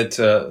interesting that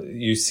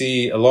you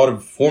see a lot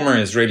of former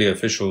Israeli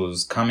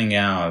officials coming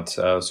out,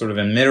 sort of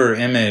a mirror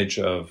image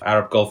of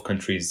Arab Gulf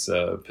countries'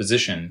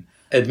 position,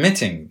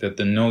 admitting that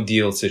the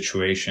no-deal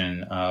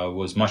situation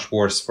was much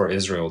worse for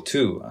Israel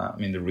too. I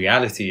mean, the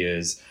reality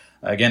is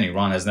Again,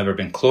 Iran has never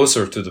been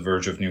closer to the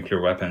verge of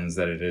nuclear weapons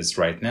than it is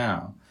right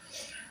now.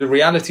 The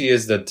reality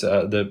is that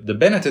the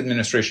Bennett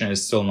administration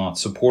is still not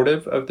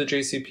supportive of the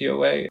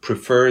JCPOA,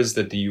 prefers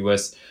that the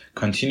U.S.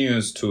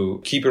 continues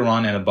to keep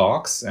Iran in a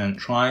box and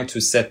try to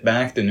set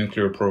back the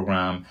nuclear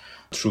program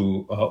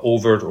through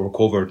overt or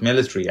covert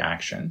military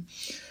action.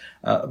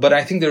 But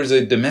I think there's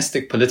a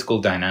domestic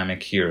political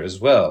dynamic here as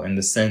well, in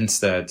the sense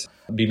that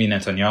Bibi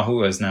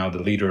Netanyahu is now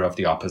the leader of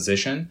the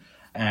opposition,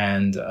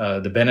 and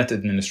the Bennett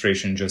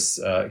administration just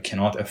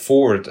cannot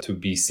afford to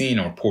be seen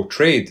or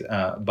portrayed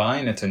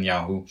by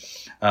Netanyahu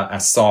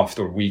as soft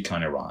or weak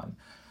on Iran.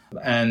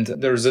 And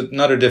there's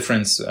another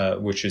difference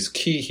which is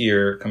key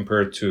here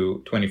compared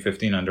to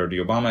 2015 under the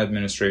Obama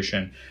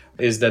administration,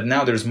 is that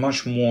now there's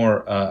much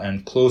more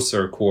and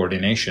closer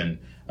coordination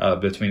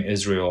between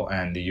Israel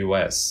and the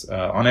U.S.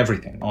 On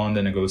everything, on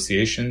the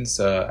negotiations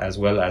as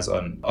well as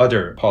on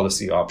other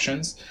policy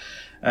options.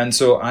 And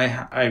so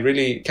I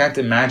really can't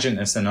imagine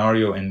a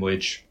scenario in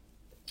which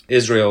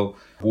Israel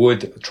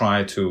would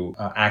try to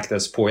act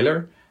as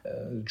spoiler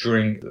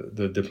during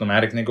the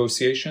diplomatic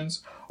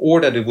negotiations,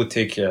 or that it would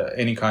take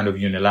any kind of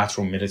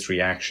unilateral military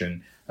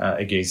action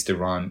against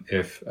Iran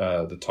if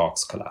the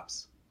talks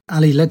collapse.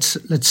 Ali, let's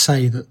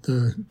say that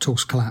the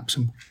talks collapse,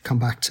 and come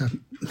back to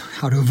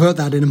how to avert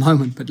that in a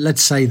moment. But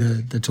let's say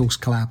the talks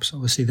collapse.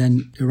 Obviously,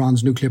 then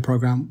Iran's nuclear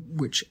program,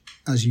 which,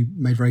 as you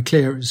made very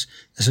clear, is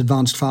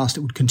advanced fast.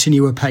 It would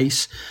continue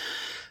apace.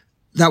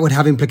 That would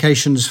have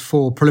implications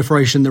for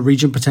proliferation in the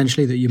region,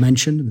 potentially, that you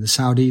mentioned. The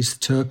Saudis, the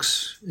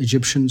Turks,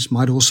 Egyptians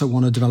might also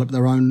want to develop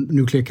their own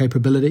nuclear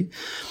capability.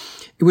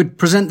 It would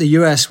present the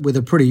US with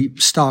a pretty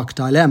stark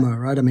dilemma,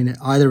 right? I mean,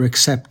 either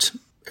accept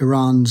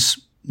Iran's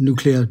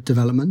nuclear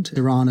development,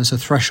 Iran as a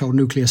threshold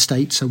nuclear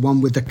state, so one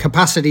with the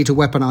capacity to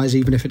weaponize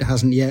even if it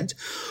hasn't yet,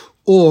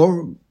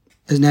 or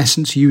in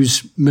essence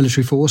use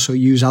military force or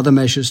use other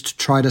measures to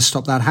try to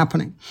stop that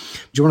happening.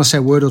 Do you want to say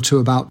a word or two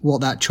about what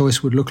that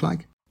choice would look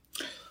like?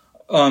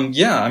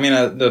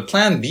 The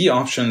plan B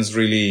options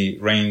really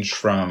range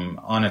from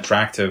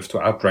unattractive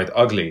to outright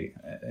ugly,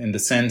 in the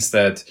sense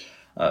that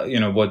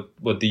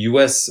what the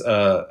U.S.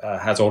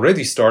 has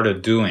already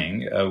started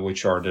doing,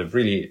 which are the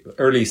really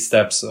early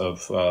steps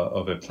of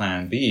a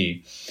plan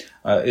B,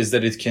 is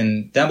that it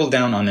can double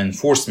down on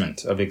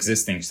enforcement of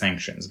existing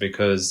sanctions,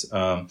 because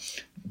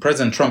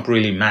President Trump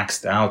really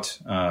maxed out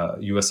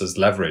U.S.'s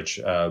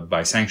leverage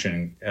by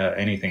sanctioning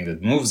anything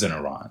that moves in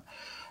Iran.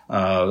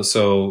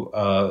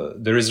 So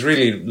there is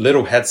really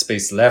little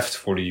headspace left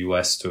for the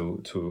U.S.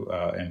 to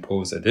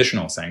impose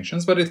additional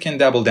sanctions, but it can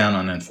double down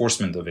on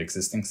enforcement of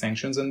existing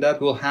sanctions, and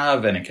that will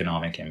have an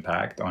economic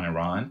impact on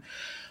Iran,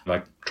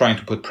 like trying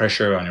to put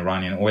pressure on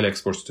Iranian oil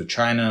exports to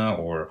China,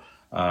 or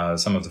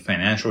some of the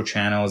financial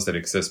channels that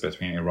exist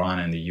between Iran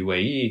and the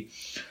UAE.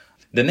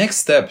 The next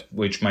step,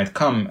 which might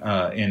come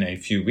in a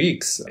few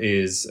weeks,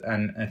 is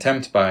an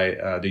attempt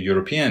by the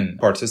European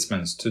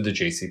participants to the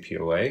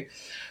JCPOA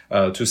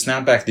to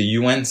snap back the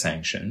UN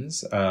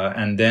sanctions,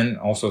 and then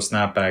also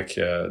snap back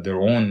their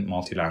own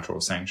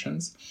multilateral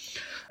sanctions.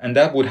 And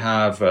that would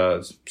have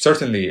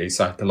certainly a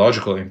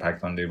psychological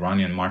impact on the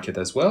Iranian market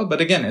as well.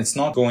 But again, it's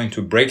not going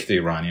to break the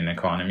Iranian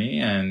economy,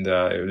 and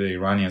the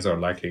Iranians are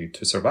likely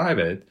to survive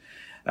it.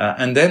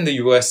 And then the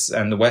US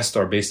and the West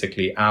are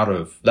basically out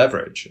of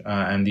leverage.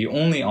 And the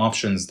only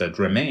options that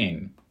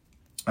remain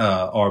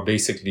are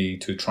basically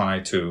to try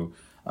to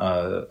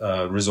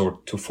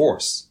resort to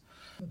force.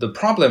 The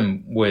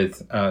problem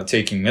with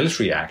taking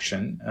military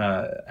action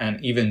and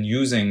even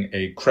using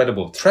a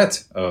credible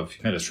threat of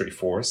military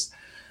force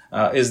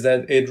is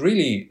that it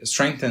really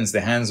strengthens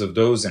the hands of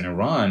those in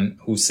Iran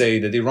who say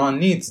that Iran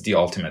needs the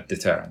ultimate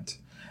deterrent.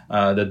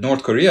 That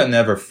North Korea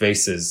never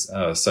faces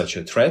such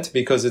a threat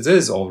because it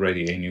is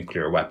already a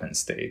nuclear weapon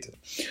state.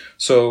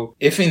 So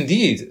if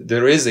indeed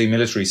there is a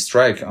military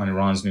strike on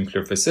Iran's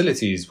nuclear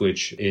facilities,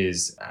 which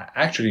is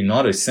actually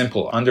not a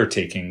simple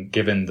undertaking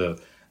given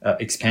the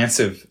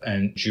expansive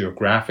and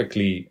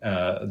geographically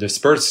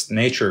dispersed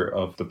nature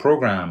of the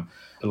program,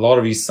 a lot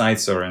of these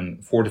sites are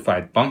in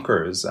fortified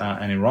bunkers,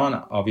 and Iran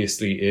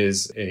obviously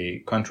is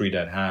a country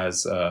that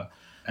has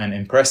an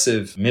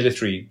impressive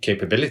military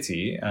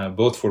capability,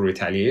 both for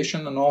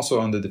retaliation and also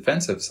on the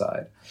defensive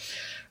side.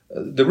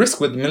 The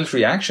risk with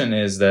military action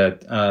is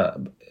that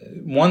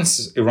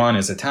once Iran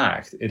is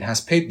attacked, it has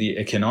paid the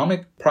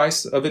economic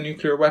price of a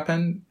nuclear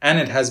weapon, and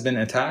it has been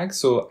attacked.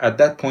 So at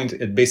that point,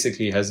 it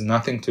basically has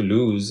nothing to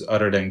lose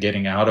other than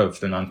getting out of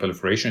the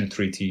Non-Proliferation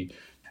Treaty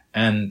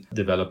and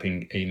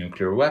developing a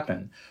nuclear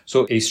weapon.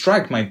 So a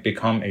strike might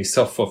become a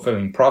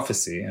self-fulfilling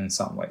prophecy in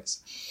some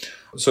ways.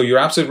 So you're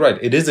absolutely right.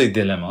 It is a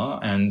dilemma.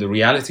 And the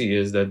reality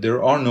is that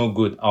there are no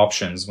good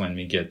options when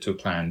we get to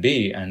Plan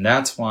B. And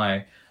that's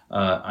why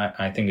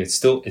I think it's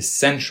still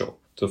essential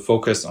to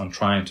focus on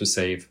trying to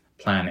save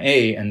Plan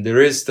A. And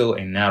there is still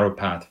a narrow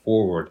path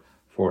forward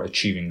for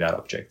achieving that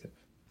objective.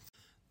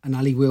 And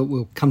Ali,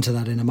 we'll come to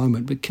that in a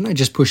moment, but can I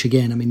just push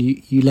again? I mean,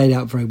 you laid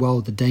out very well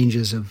the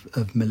dangers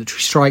of military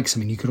strikes. I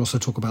mean, you could also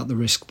talk about the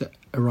risk that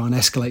Iran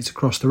escalates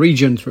across the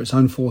region through its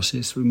own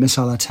forces, through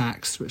missile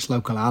attacks, through its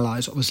local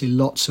allies. Obviously,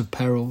 lots of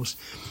perils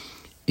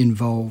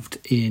involved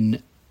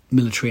in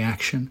military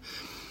action.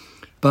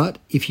 But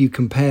if you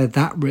compare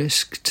that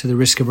risk to the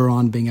risk of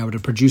Iran being able to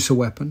produce a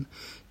weapon,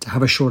 to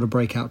have a shorter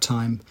breakout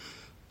time,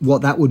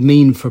 what that would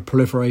mean for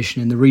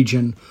proliferation in the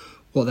region,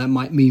 what that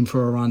might mean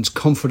for Iran's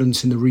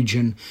confidence in the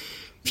region.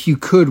 If you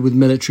could, with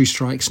military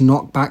strikes,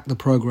 knock back the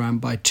program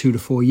by 2 to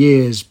 4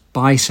 years,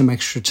 buy some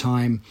extra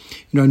time,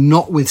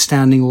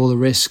 notwithstanding all the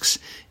risks,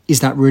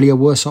 is that really a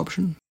worse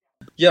option?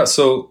 Yeah,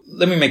 so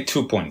let me make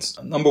 2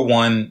 points. Number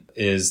one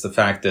is the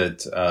fact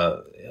that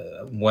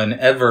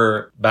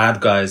whenever bad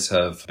guys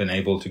have been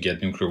able to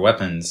get nuclear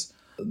weapons,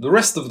 the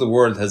rest of the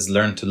world has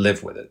learned to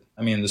live with it.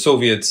 I mean, the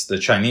Soviets, the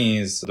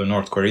Chinese, the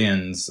North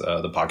Koreans,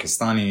 the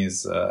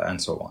Pakistanis,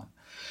 and so on.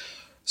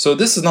 So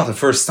this is not the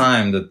first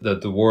time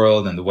that the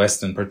world, and the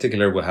West in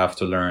particular, will have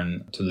to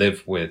learn to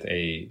live with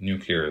a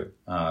nuclear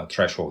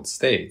threshold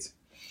state.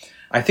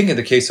 I think in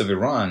the case of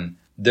Iran,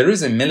 there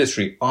is a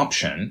military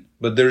option,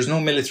 but there is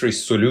no military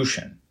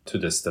solution to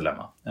this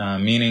dilemma,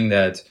 meaning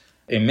that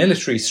a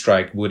military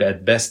strike would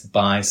at best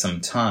buy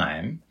some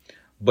time,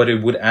 but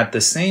it would at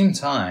the same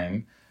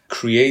time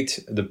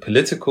create the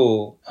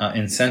political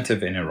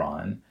incentive in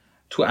Iran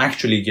to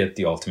actually get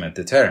the ultimate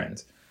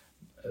deterrent.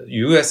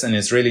 US and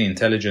Israeli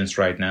intelligence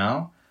right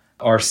now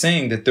are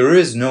saying that there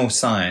is no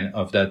sign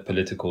of that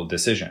political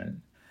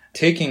decision.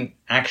 Taking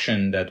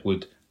action that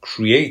would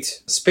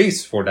create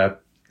space for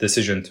that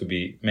decision to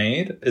be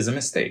made is a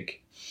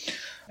mistake.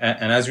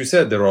 And as you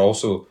said, there are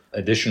also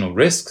additional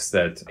risks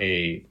that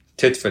a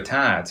tit for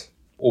tat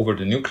over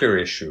the nuclear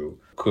issue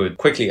could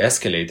quickly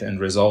escalate and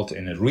result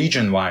in a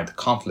region-wide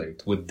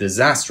conflict with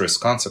disastrous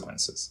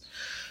consequences.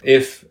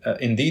 If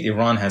indeed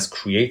Iran has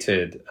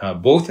created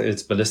both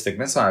its ballistic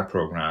missile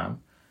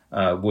program,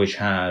 which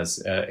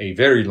has a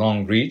very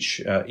long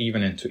reach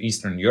even into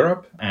Eastern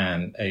Europe,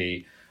 and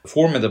a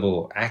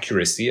formidable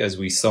accuracy, as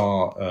we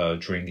saw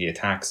during the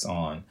attacks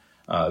on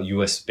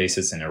U.S.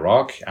 bases in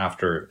Iraq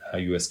after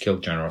U.S.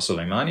 killed General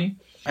Soleimani,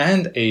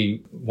 and a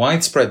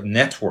widespread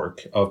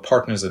network of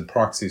partners and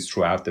proxies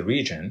throughout the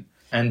region.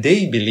 And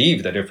they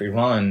believe that if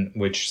Iran,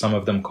 which some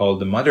of them call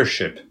the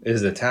mothership,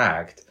 is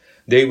attacked,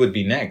 they would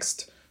be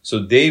next. So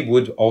they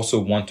would also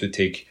want to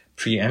take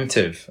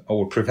preemptive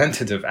or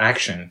preventative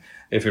action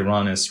if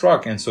Iran is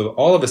struck. And so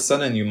all of a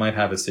sudden you might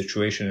have a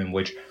situation in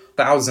which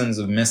thousands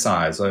of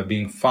missiles are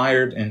being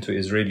fired into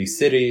Israeli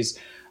cities.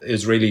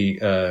 Israeli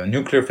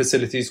nuclear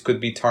facilities could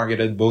be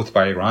targeted both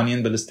by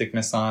Iranian ballistic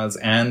missiles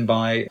and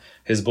by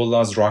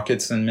Hezbollah's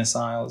rockets and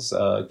missiles.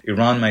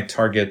 Iran might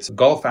target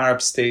Gulf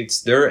Arab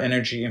states, their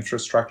energy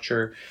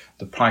infrastructure.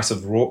 The price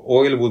of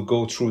oil would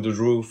go through the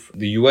roof.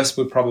 The US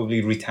would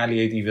probably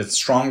retaliate even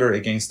stronger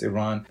against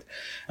Iran.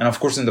 And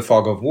of course, in the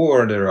fog of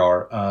war, there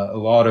are a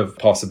lot of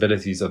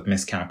possibilities of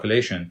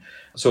miscalculation.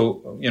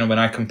 So, when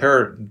I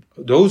compare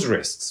those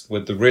risks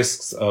with the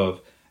risks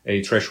of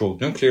a threshold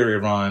nuclear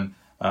Iran,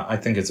 I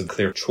think it's a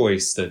clear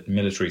choice that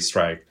military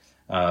strike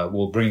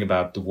will bring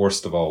about the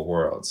worst of all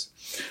worlds.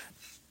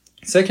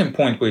 Second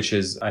point, which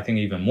is, I think,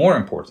 even more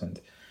important,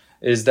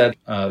 is that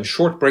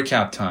short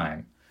breakout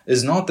time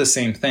is not the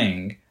same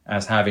thing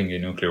as having a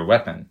nuclear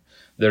weapon.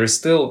 There is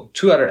still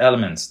two other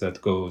elements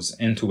that goes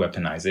into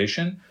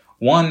weaponization.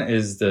 One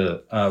is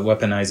the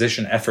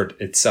weaponization effort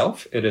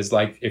itself. It is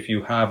like if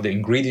you have the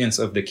ingredients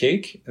of the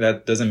cake,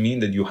 that doesn't mean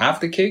that you have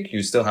the cake.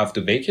 You still have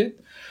to bake it.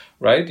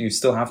 Right? You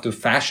still have to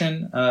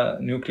fashion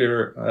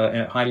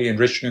highly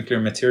enriched nuclear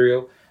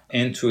material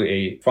into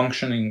a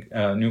functioning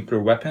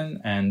nuclear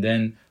weapon and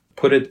then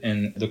put it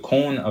in the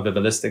cone of a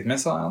ballistic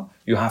missile.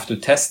 You have to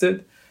test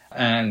it.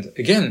 And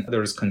again,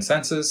 there is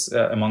consensus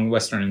among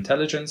Western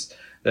intelligence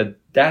that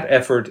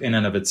effort in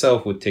and of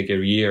itself would take a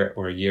year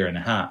or a year and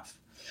a half.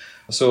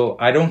 So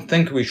I don't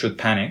think we should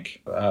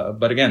panic.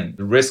 But again,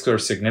 the risks are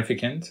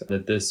significant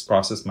that this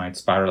process might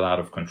spiral out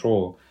of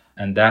control.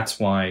 And that's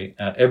why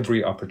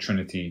every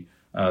opportunity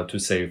to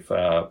save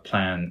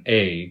Plan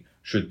A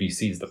should be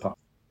seized upon.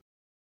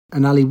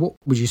 And Ali, what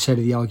would you say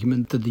to the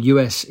argument that the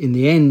US, in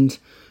the end,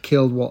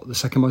 killed the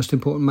second most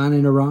important man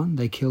in Iran?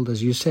 They killed,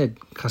 as you said,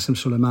 Qasem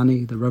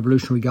Soleimani, the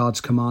Revolutionary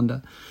Guards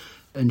commander.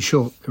 In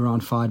short, Iran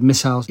fired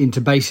missiles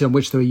into bases on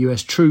which there were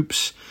US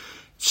troops.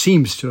 It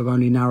seems to have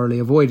only narrowly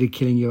avoided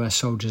killing US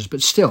soldiers,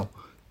 but still,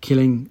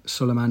 killing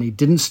Soleimani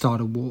didn't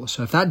start a war.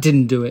 So if that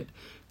didn't do it,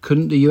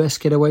 couldn't the US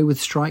get away with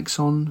strikes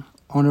on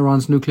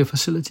Iran's nuclear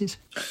facilities?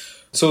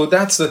 So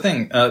that's the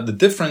thing. The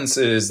difference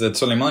is that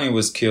Soleimani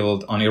was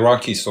killed on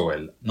Iraqi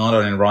soil, not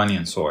on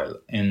Iranian soil.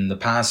 In the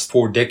past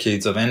 4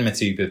 decades of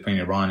enmity between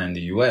Iran and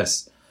the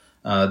US,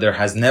 there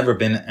has never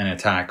been an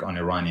attack on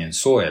Iranian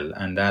soil.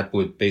 And that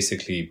would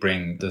basically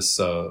bring this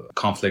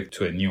conflict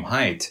to a new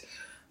height.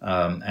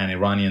 And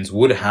Iranians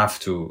would have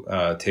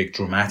to take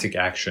dramatic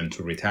action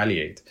to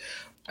retaliate.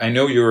 I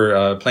know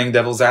you're playing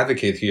devil's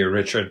advocate here,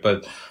 Richard,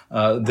 but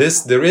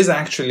there is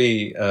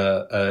actually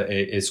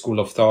a school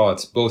of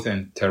thought, both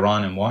in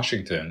Tehran and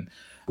Washington,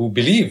 who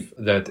believe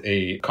that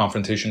a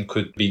confrontation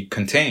could be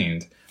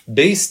contained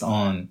based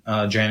on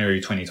January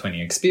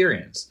 2020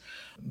 experience.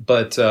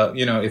 But,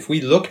 if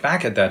we look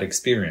back at that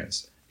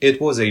experience,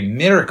 it was a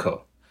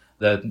miracle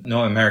that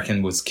no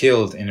American was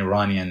killed in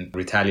Iranian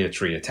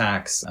retaliatory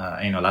attacks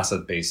in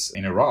Al-Assad base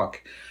in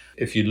Iraq.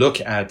 If you look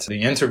at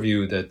the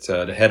interview that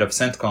the head of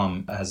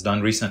CENTCOM has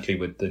done recently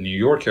with the New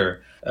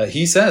Yorker,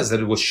 he says that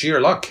it was sheer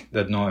luck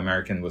that no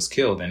American was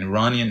killed. An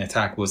Iranian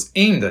attack was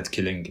aimed at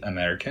killing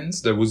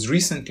Americans. There was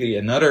recently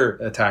another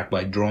attack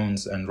by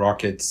drones and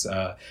rockets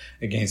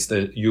against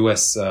the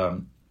U.S.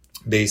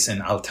 Base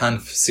in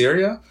Al-Tanf,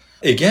 Syria,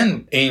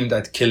 again aimed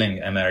at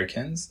killing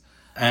Americans.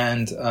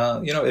 And,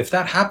 if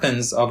that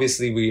happens,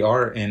 obviously we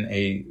are in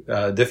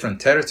a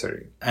different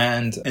territory.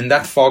 And in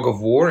that fog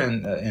of war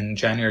in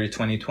January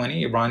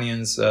 2020,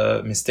 Iranians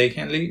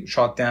mistakenly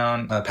shot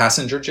down a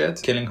passenger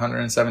jet, killing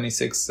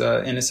 176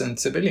 innocent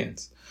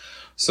civilians.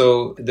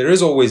 So there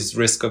is always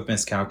risk of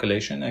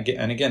miscalculation.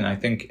 And again, I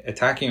think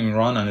attacking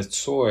Iran on its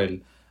soil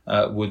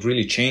would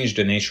really change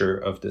the nature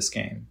of this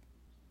game.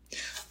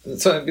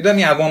 So let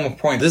me add one more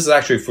point. This is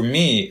actually, for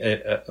me,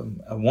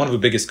 one of the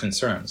biggest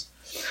concerns,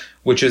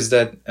 which is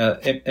that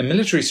a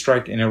military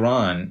strike in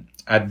Iran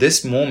at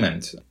this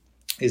moment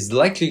is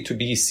likely to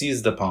be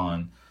seized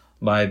upon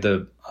by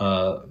the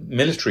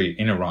military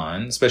in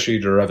Iran, especially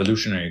the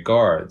Revolutionary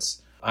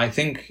Guards, I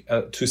think,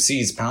 to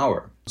seize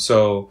power.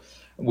 So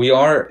we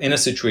are in a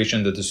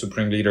situation that the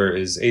supreme leader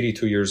is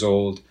 82 years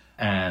old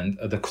and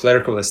the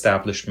clerical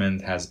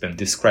establishment has been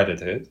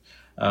discredited.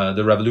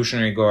 The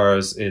Revolutionary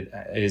Guards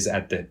is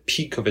at the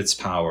peak of its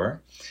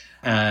power.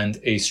 And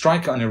a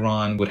strike on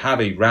Iran would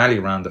have a rally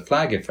around the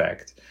flag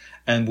effect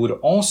and would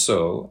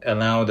also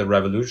allow the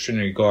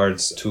Revolutionary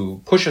Guards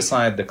to push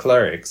aside the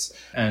clerics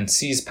and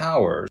seize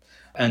power.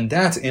 And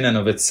that in and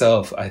of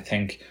itself, I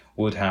think,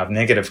 would have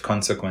negative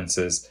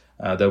consequences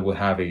that would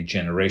have a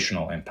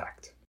generational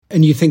impact.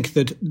 And you think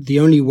that the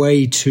only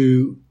way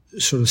to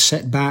sort of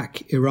set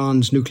back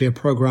Iran's nuclear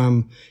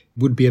program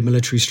would be a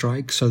military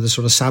strike? So the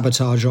sort of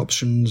sabotage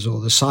options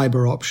or the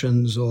cyber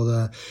options or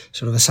the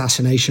sort of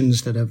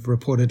assassinations that have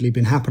reportedly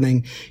been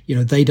happening,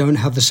 they don't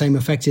have the same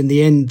effect in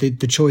the end.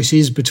 The choice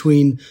is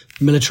between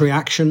military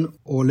action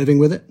or living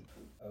with it?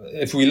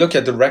 If we look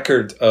at the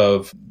record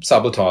of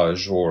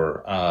sabotage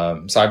or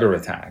cyber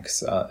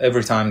attacks,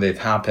 every time they've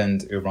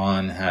happened,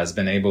 Iran has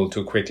been able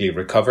to quickly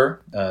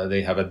recover.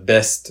 They have at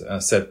best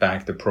set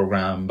back the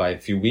program by a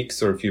few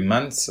weeks or a few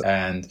months,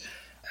 and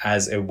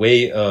as a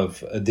way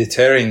of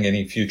deterring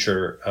any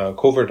future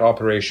covert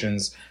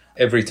operations,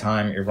 every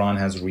time Iran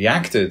has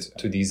reacted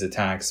to these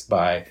attacks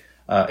by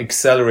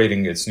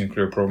accelerating its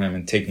nuclear program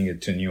and taking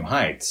it to new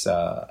heights.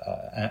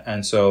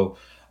 And so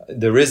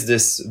there is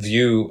this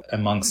view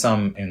among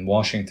some in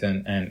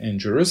Washington and in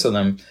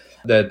Jerusalem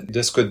that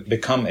this could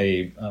become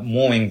a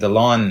mowing the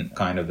lawn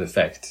kind of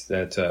effect,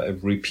 that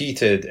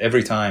repeated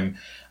every time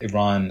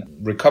Iran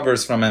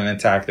recovers from an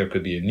attack, there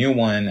could be a new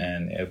one,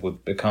 and it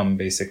would become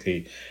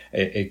basically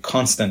a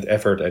constant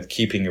effort at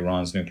keeping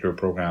Iran's nuclear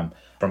program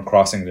from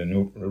crossing the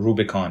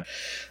Rubicon.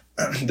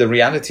 The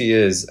reality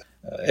is,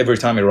 every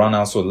time Iran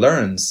also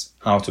learns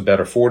how to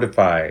better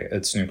fortify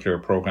its nuclear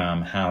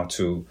program, how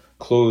to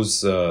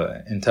close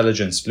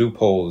intelligence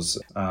loopholes,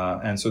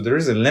 and so there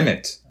is a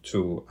limit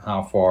to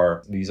how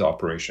far these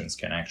operations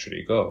can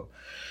actually go.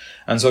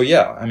 And so,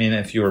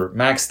 if you're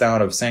maxed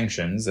out of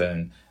sanctions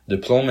and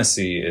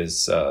diplomacy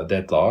is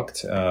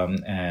deadlocked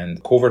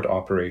and covert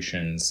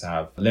operations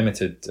have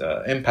limited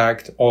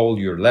impact, all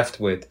you're left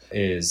with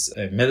is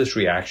a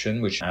military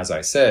action, which, as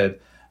I said,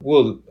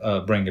 will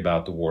bring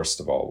about the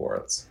worst of all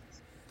worlds.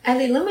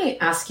 Ali, let me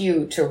ask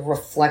you to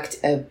reflect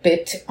a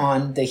bit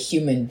on the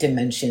human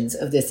dimensions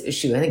of this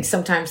issue. I think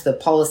sometimes the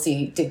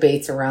policy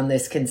debates around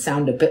this can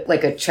sound a bit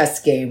like a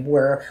chess game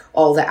where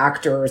all the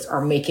actors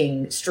are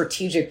making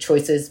strategic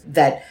choices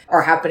that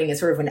are happening in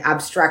sort of an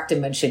abstract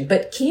dimension.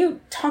 But can you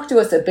talk to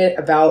us a bit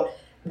about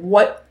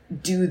what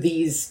do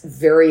these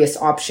various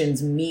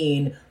options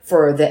mean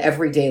for the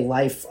everyday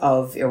life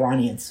of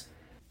Iranians?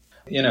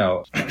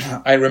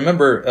 I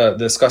remember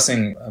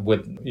discussing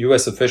with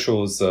U.S.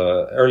 officials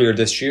earlier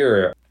this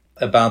year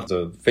about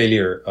the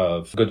failure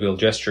of goodwill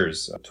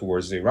gestures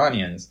towards the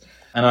Iranians.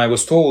 And I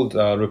was told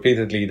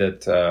repeatedly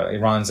that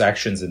Iran's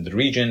actions in the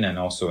region and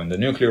also in the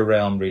nuclear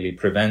realm really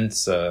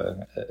prevents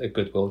a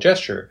goodwill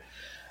gesture.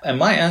 And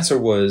my answer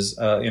was,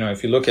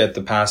 if you look at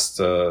the past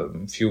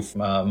few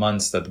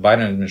months that the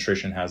Biden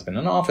administration has been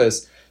in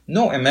office,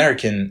 no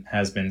American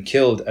has been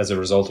killed as a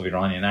result of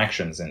Iranian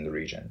actions in the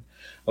region.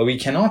 But we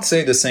cannot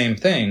say the same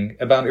thing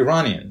about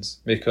Iranians,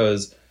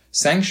 because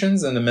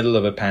sanctions in the middle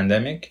of a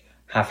pandemic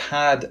have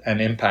had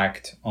an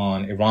impact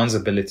on Iran's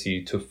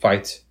ability to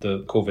fight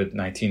the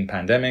COVID-19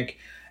 pandemic,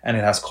 and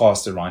it has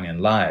cost Iranian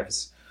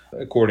lives.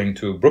 According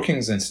to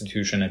Brookings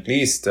Institution, at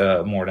least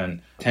more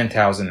than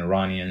 10,000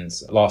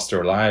 Iranians lost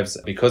their lives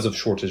because of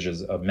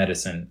shortages of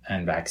medicine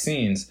and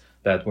vaccines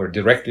that were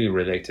directly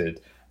related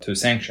to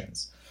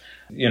sanctions.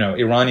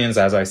 Iranians,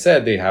 as I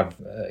said, they have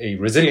a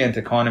resilient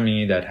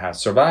economy that has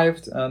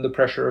survived the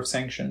pressure of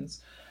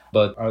sanctions,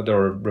 but there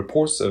are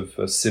reports of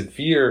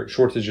severe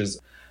shortages.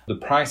 The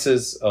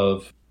prices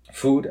of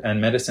food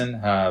and medicine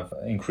have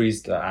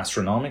increased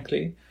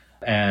astronomically,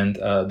 and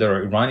there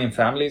are Iranian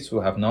families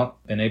who have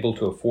not been able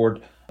to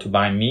afford to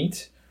buy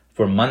meat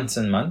for months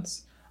and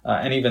months,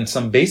 and even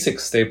some basic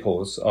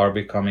staples are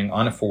becoming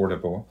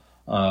unaffordable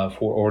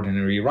for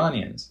ordinary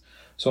Iranians.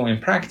 So in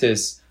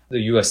practice, the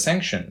U.S.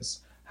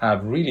 sanctions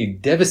have really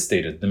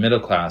devastated the middle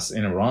class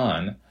in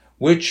Iran,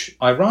 which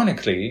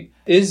ironically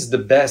is the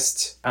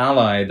best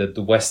ally that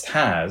the West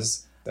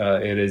has.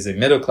 It is a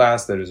middle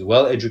class that is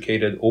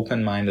well-educated,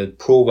 open-minded,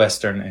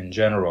 pro-Western in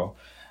general,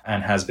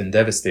 and has been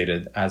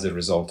devastated as a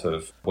result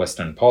of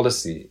Western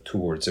policy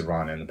towards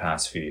Iran in the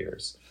past few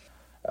years.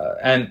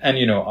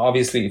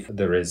 Obviously, if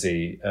there is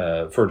a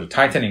further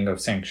tightening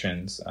of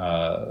sanctions,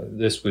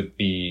 this would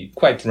be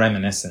quite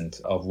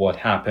reminiscent of what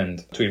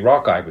happened to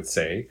Iraq, I would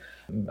say,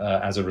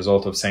 as a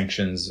result of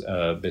sanctions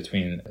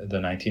between the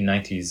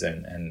 1990s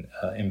and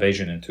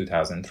invasion in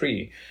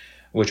 2003,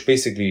 which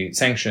basically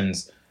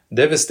sanctions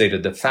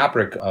devastated the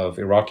fabric of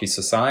Iraqi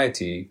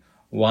society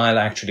while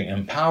actually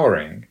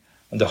empowering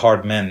the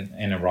hard men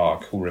in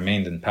Iraq who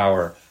remained in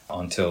power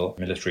until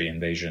military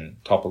invasion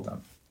toppled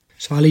them.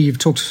 So, Ali, you've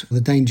talked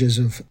the dangers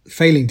of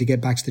failing to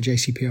get back to the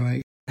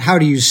JCPOA. How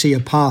do you see a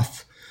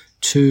path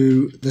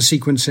to the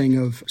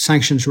sequencing of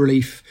sanctions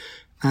relief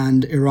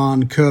and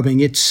Iran curbing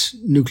its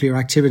nuclear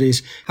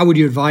activities? How would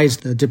you advise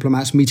the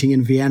diplomats meeting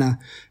in Vienna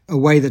a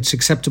way that's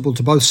acceptable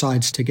to both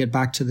sides to get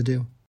back to the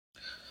deal?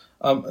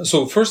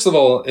 So first of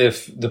all,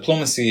 if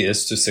diplomacy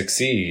is to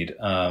succeed,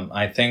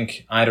 I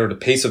think either the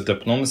pace of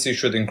diplomacy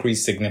should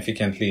increase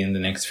significantly in the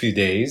next few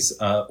days,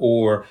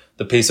 or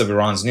the pace of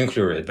Iran's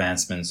nuclear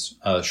advancements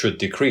should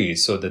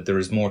decrease so that there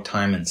is more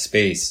time and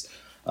space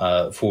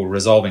for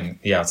resolving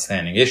the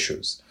outstanding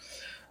issues.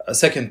 A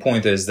second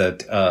point is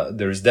that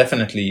there is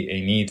definitely a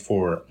need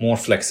for more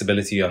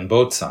flexibility on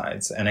both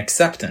sides and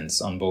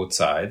acceptance on both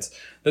sides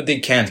that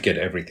they can't get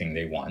everything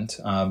they want,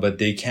 but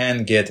they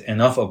can get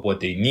enough of what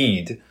they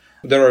need.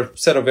 There are a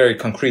set of very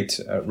concrete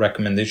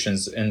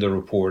recommendations in the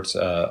report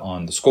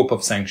on the scope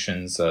of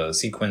sanctions,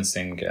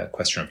 sequencing,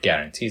 question of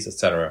guarantees,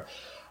 etc.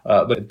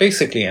 But it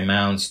basically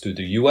amounts to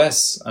the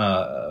US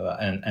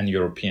and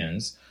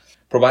Europeans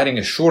providing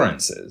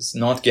assurances,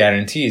 not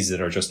guarantees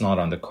that are just not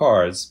on the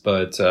cards,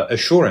 but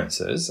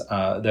assurances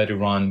that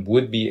Iran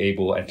would be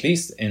able, at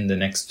least in the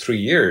next 3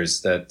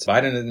 years that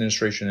Biden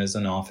administration is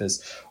in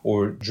office,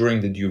 or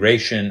during the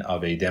duration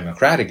of a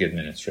Democratic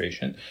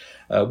administration,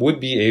 would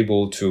be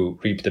able to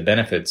reap the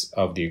benefits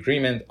of the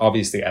agreement,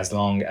 obviously as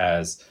long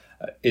as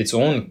its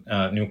own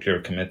nuclear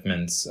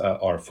commitments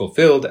are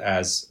fulfilled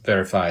as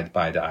verified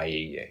by the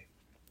IAEA.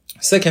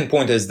 Second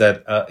point is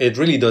that it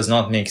really does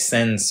not make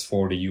sense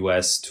for the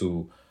US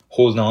to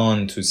hold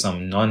on to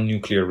some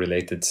non-nuclear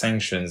related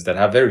sanctions that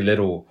have very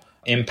little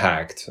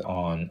impact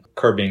on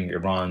curbing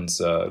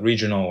Iran's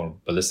regional or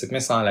ballistic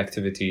missile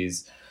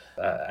activities.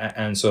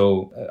 And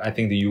so I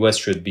think the US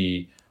should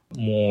be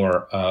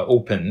more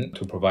open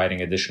to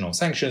providing additional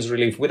sanctions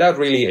relief without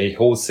really a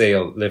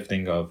wholesale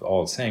lifting of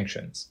all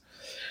sanctions.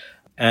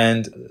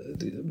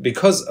 And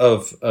because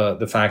of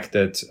the fact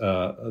that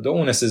the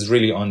onus is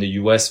really on the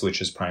US,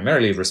 which is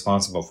primarily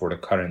responsible for the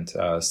current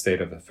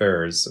state of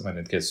affairs when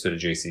it gets to the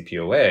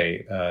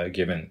JCPOA,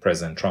 given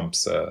President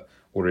Trump's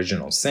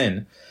original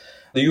sin,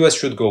 the US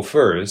should go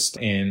first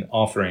in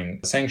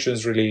offering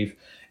sanctions relief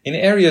in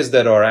areas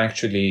that are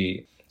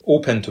actually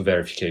open to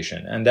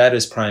verification. And that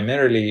is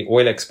primarily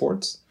oil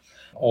exports,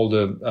 all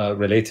the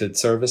related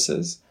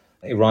services,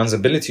 Iran's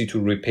ability to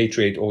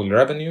repatriate oil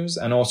revenues,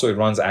 and also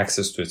Iran's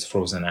access to its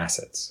frozen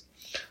assets.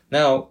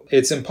 Now,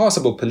 it's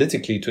impossible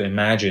politically to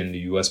imagine the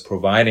US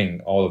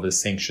providing all of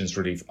this sanctions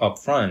relief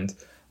upfront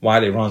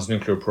while Iran's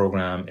nuclear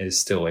program is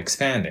still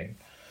expanding.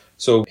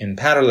 So in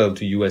parallel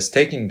to US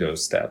taking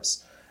those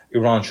steps,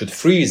 Iran should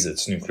freeze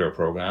its nuclear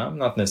program,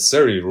 not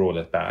necessarily roll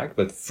it back,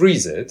 but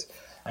freeze it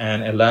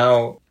and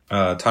allow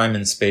time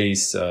and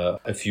space,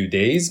 a few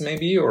days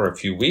maybe, or a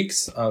few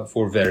weeks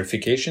for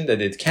verification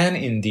that it can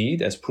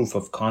indeed, as proof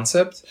of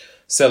concept,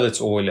 sell its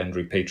oil and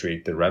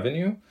repatriate the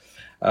revenue.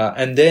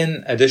 And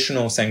then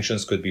additional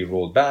sanctions could be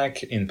rolled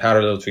back in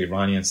parallel to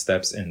Iranian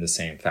steps in the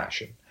same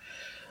fashion.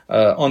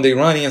 On the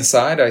Iranian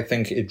side, I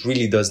think it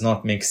really does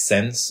not make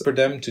sense for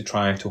them to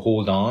try to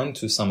hold on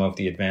to some of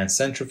the advanced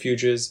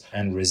centrifuges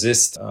and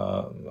resist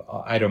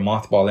either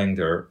mothballing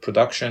their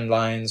production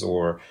lines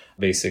or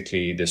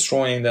basically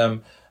destroying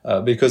them.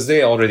 Because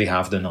they already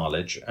have the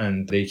knowledge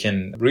and they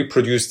can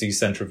reproduce these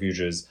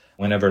centrifuges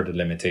whenever the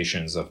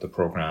limitations of the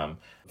program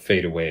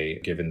fade away,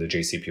 given the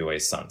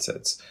JCPOA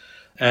sunsets.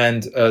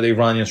 And the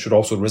Iranians should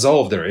also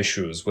resolve their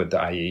issues with the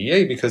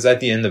IAEA, because at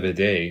the end of the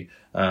day,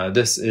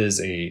 this is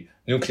a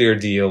nuclear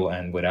deal,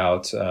 and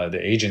without the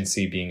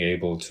agency being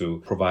able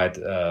to provide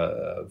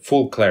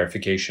full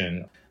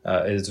clarification,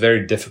 it's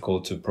very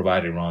difficult to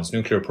provide Iran's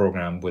nuclear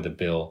program with a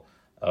bill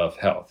of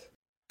health.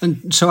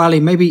 And so,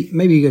 Ali, maybe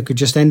you could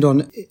just end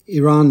on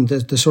Iran,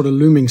 the sort of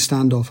looming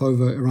standoff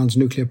over Iran's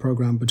nuclear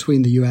program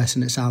between the US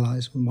and its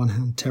allies on one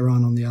hand,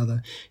 Tehran on the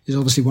other, is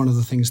obviously one of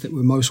the things that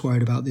we're most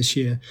worried about this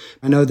year.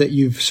 I know that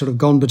you've sort of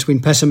gone between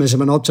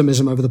pessimism and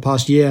optimism over the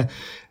past year.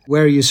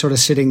 Where are you sort of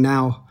sitting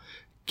now,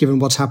 given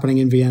what's happening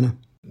in Vienna?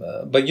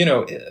 But,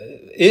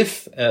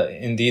 if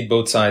indeed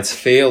both sides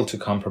fail to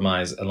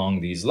compromise along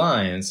these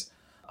lines,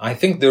 I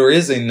think there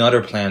is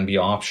another plan B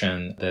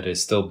option that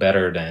is still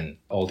better than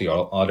all the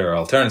other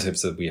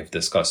alternatives that we have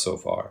discussed so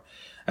far.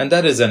 And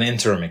that is an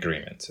interim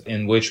agreement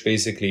in which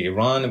basically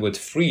Iran would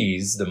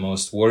freeze the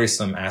most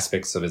worrisome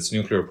aspects of its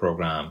nuclear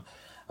program.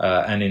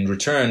 And in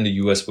return, the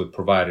US would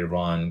provide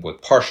Iran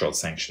with partial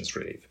sanctions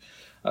relief.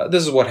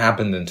 This is what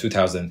happened in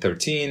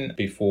 2013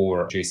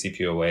 before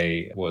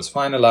JCPOA was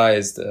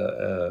finalized.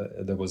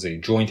 There was a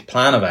joint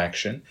plan of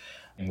action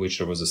in which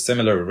there was a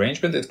similar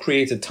arrangement. It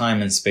created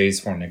time and space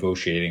for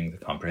negotiating the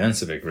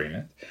comprehensive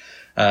agreement.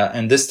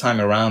 And this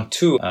time around,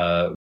 too,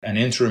 an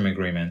interim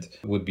agreement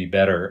would be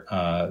better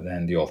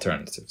than the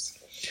alternatives.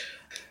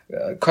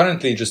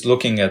 Currently, just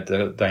looking at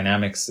the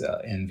dynamics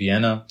in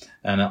Vienna,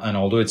 and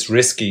although it's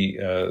risky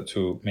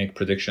to make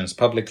predictions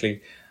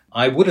publicly,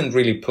 I wouldn't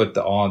really put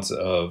the odds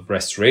of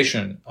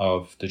restoration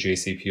of the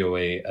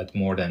JCPOA at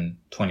more than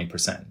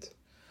 20%.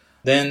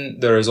 Then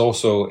there is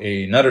also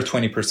another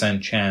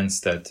 20%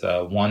 chance that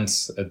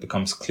once it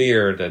becomes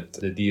clear that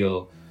the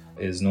deal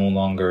is no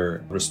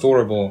longer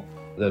restorable,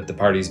 that the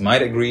parties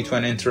might agree to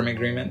an interim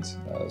agreement.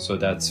 So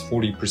that's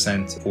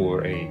 40%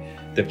 for a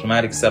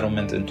diplomatic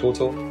settlement in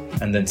total,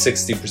 and then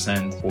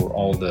 60% for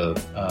all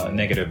the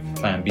negative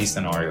Plan B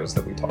scenarios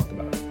that we talked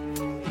about.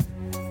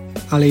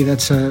 Ali,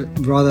 that's a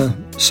rather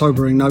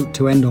sobering note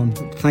to end on.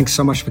 Thanks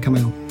so much for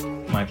coming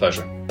on. My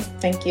pleasure.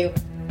 Thank you.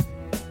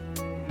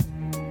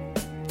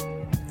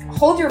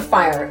 Hold Your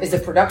Fire is a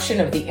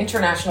production of the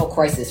International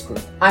Crisis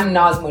Group. I'm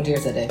Naz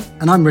Modirzadeh.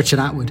 And I'm Richard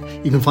Atwood.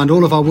 You can find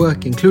all of our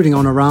work, including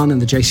on Iran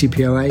and the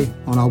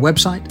JCPOA, on our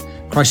website,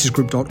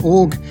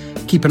 crisisgroup.org.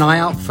 Keep an eye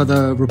out for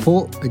the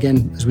report.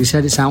 Again, as we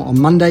said, it's out on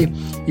Monday.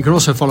 You can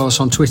also follow us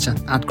on Twitter,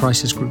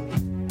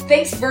 @CrisisGroup.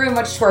 Thanks very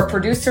much to our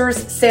producers,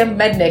 Sam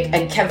Mednick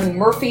and Kevin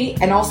Murphy,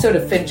 and also to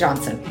Finn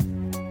Johnson.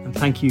 And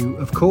thank you,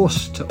 of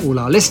course, to all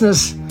our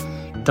listeners.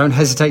 Don't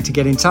hesitate to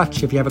get in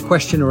touch. If you have a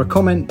question or a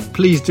comment,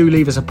 please do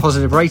leave us a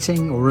positive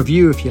rating or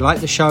review if you like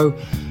the show.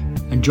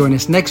 And join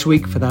us next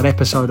week for that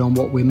episode on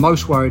what we're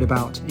most worried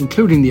about,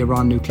 including the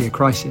Iran nuclear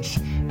crisis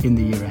in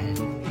the year ahead.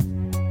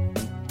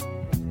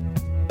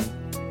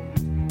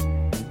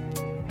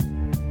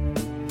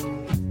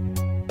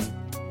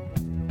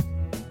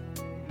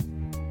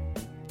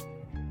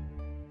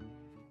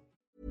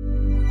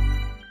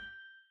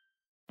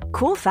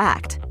 Cool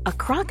fact, a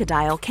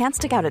crocodile can't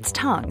stick out its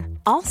tongue.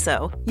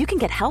 Also, you can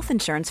get health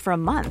insurance for a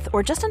month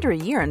or just under a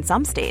year in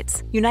some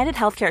states. United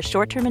Healthcare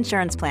short-term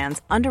insurance plans,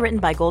 underwritten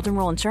by Golden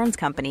Rule Insurance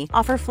Company,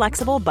 offer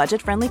flexible,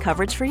 budget-friendly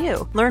coverage for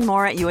you. Learn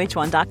more at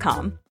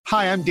UH1.com.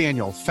 Hi, I'm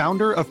Daniel,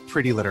 founder of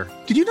Pretty Litter.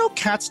 Did you know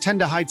cats tend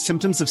to hide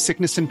symptoms of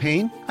sickness and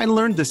pain? I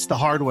learned this the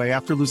hard way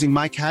after losing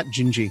my cat,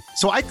 Gingy.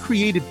 So I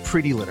created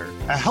Pretty Litter,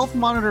 a health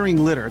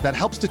monitoring litter that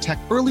helps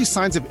detect early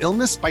signs of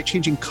illness by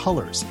changing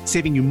colors,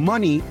 saving you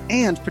money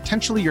and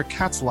potentially your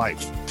cat's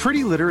life.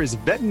 Pretty Litter is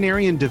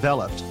veterinarian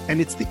developed,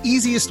 and it's the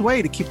easiest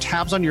way to keep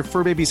tabs on your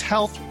fur baby's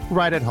health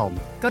right at home.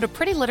 Go to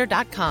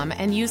prettylitter.com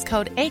and use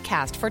code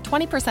ACAST for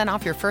 20%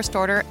 off your first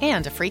order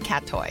and a free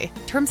cat toy.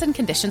 Terms and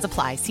conditions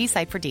apply. See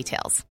site for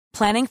details.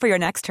 Planning for your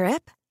next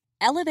trip?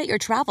 Elevate your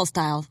travel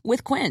style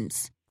with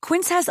Quince.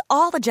 Quince has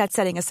all the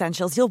jet-setting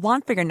essentials you'll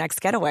want for your next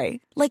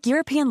getaway, like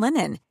European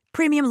linen,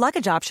 premium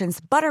luggage options,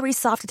 buttery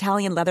soft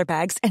Italian leather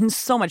bags, and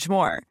so much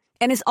more.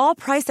 And is all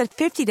priced at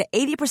 50 to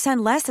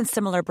 80% less than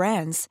similar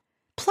brands.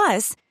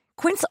 Plus,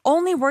 Quince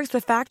only works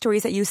with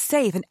factories that use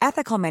safe and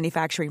ethical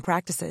manufacturing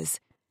practices.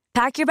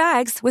 Pack your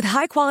bags with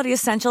high-quality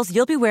essentials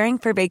you'll be wearing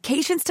for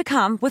vacations to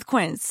come with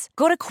Quince.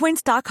 Go to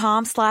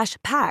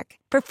quince.com/pack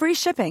for free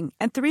shipping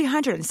and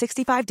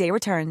 365-day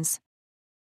returns.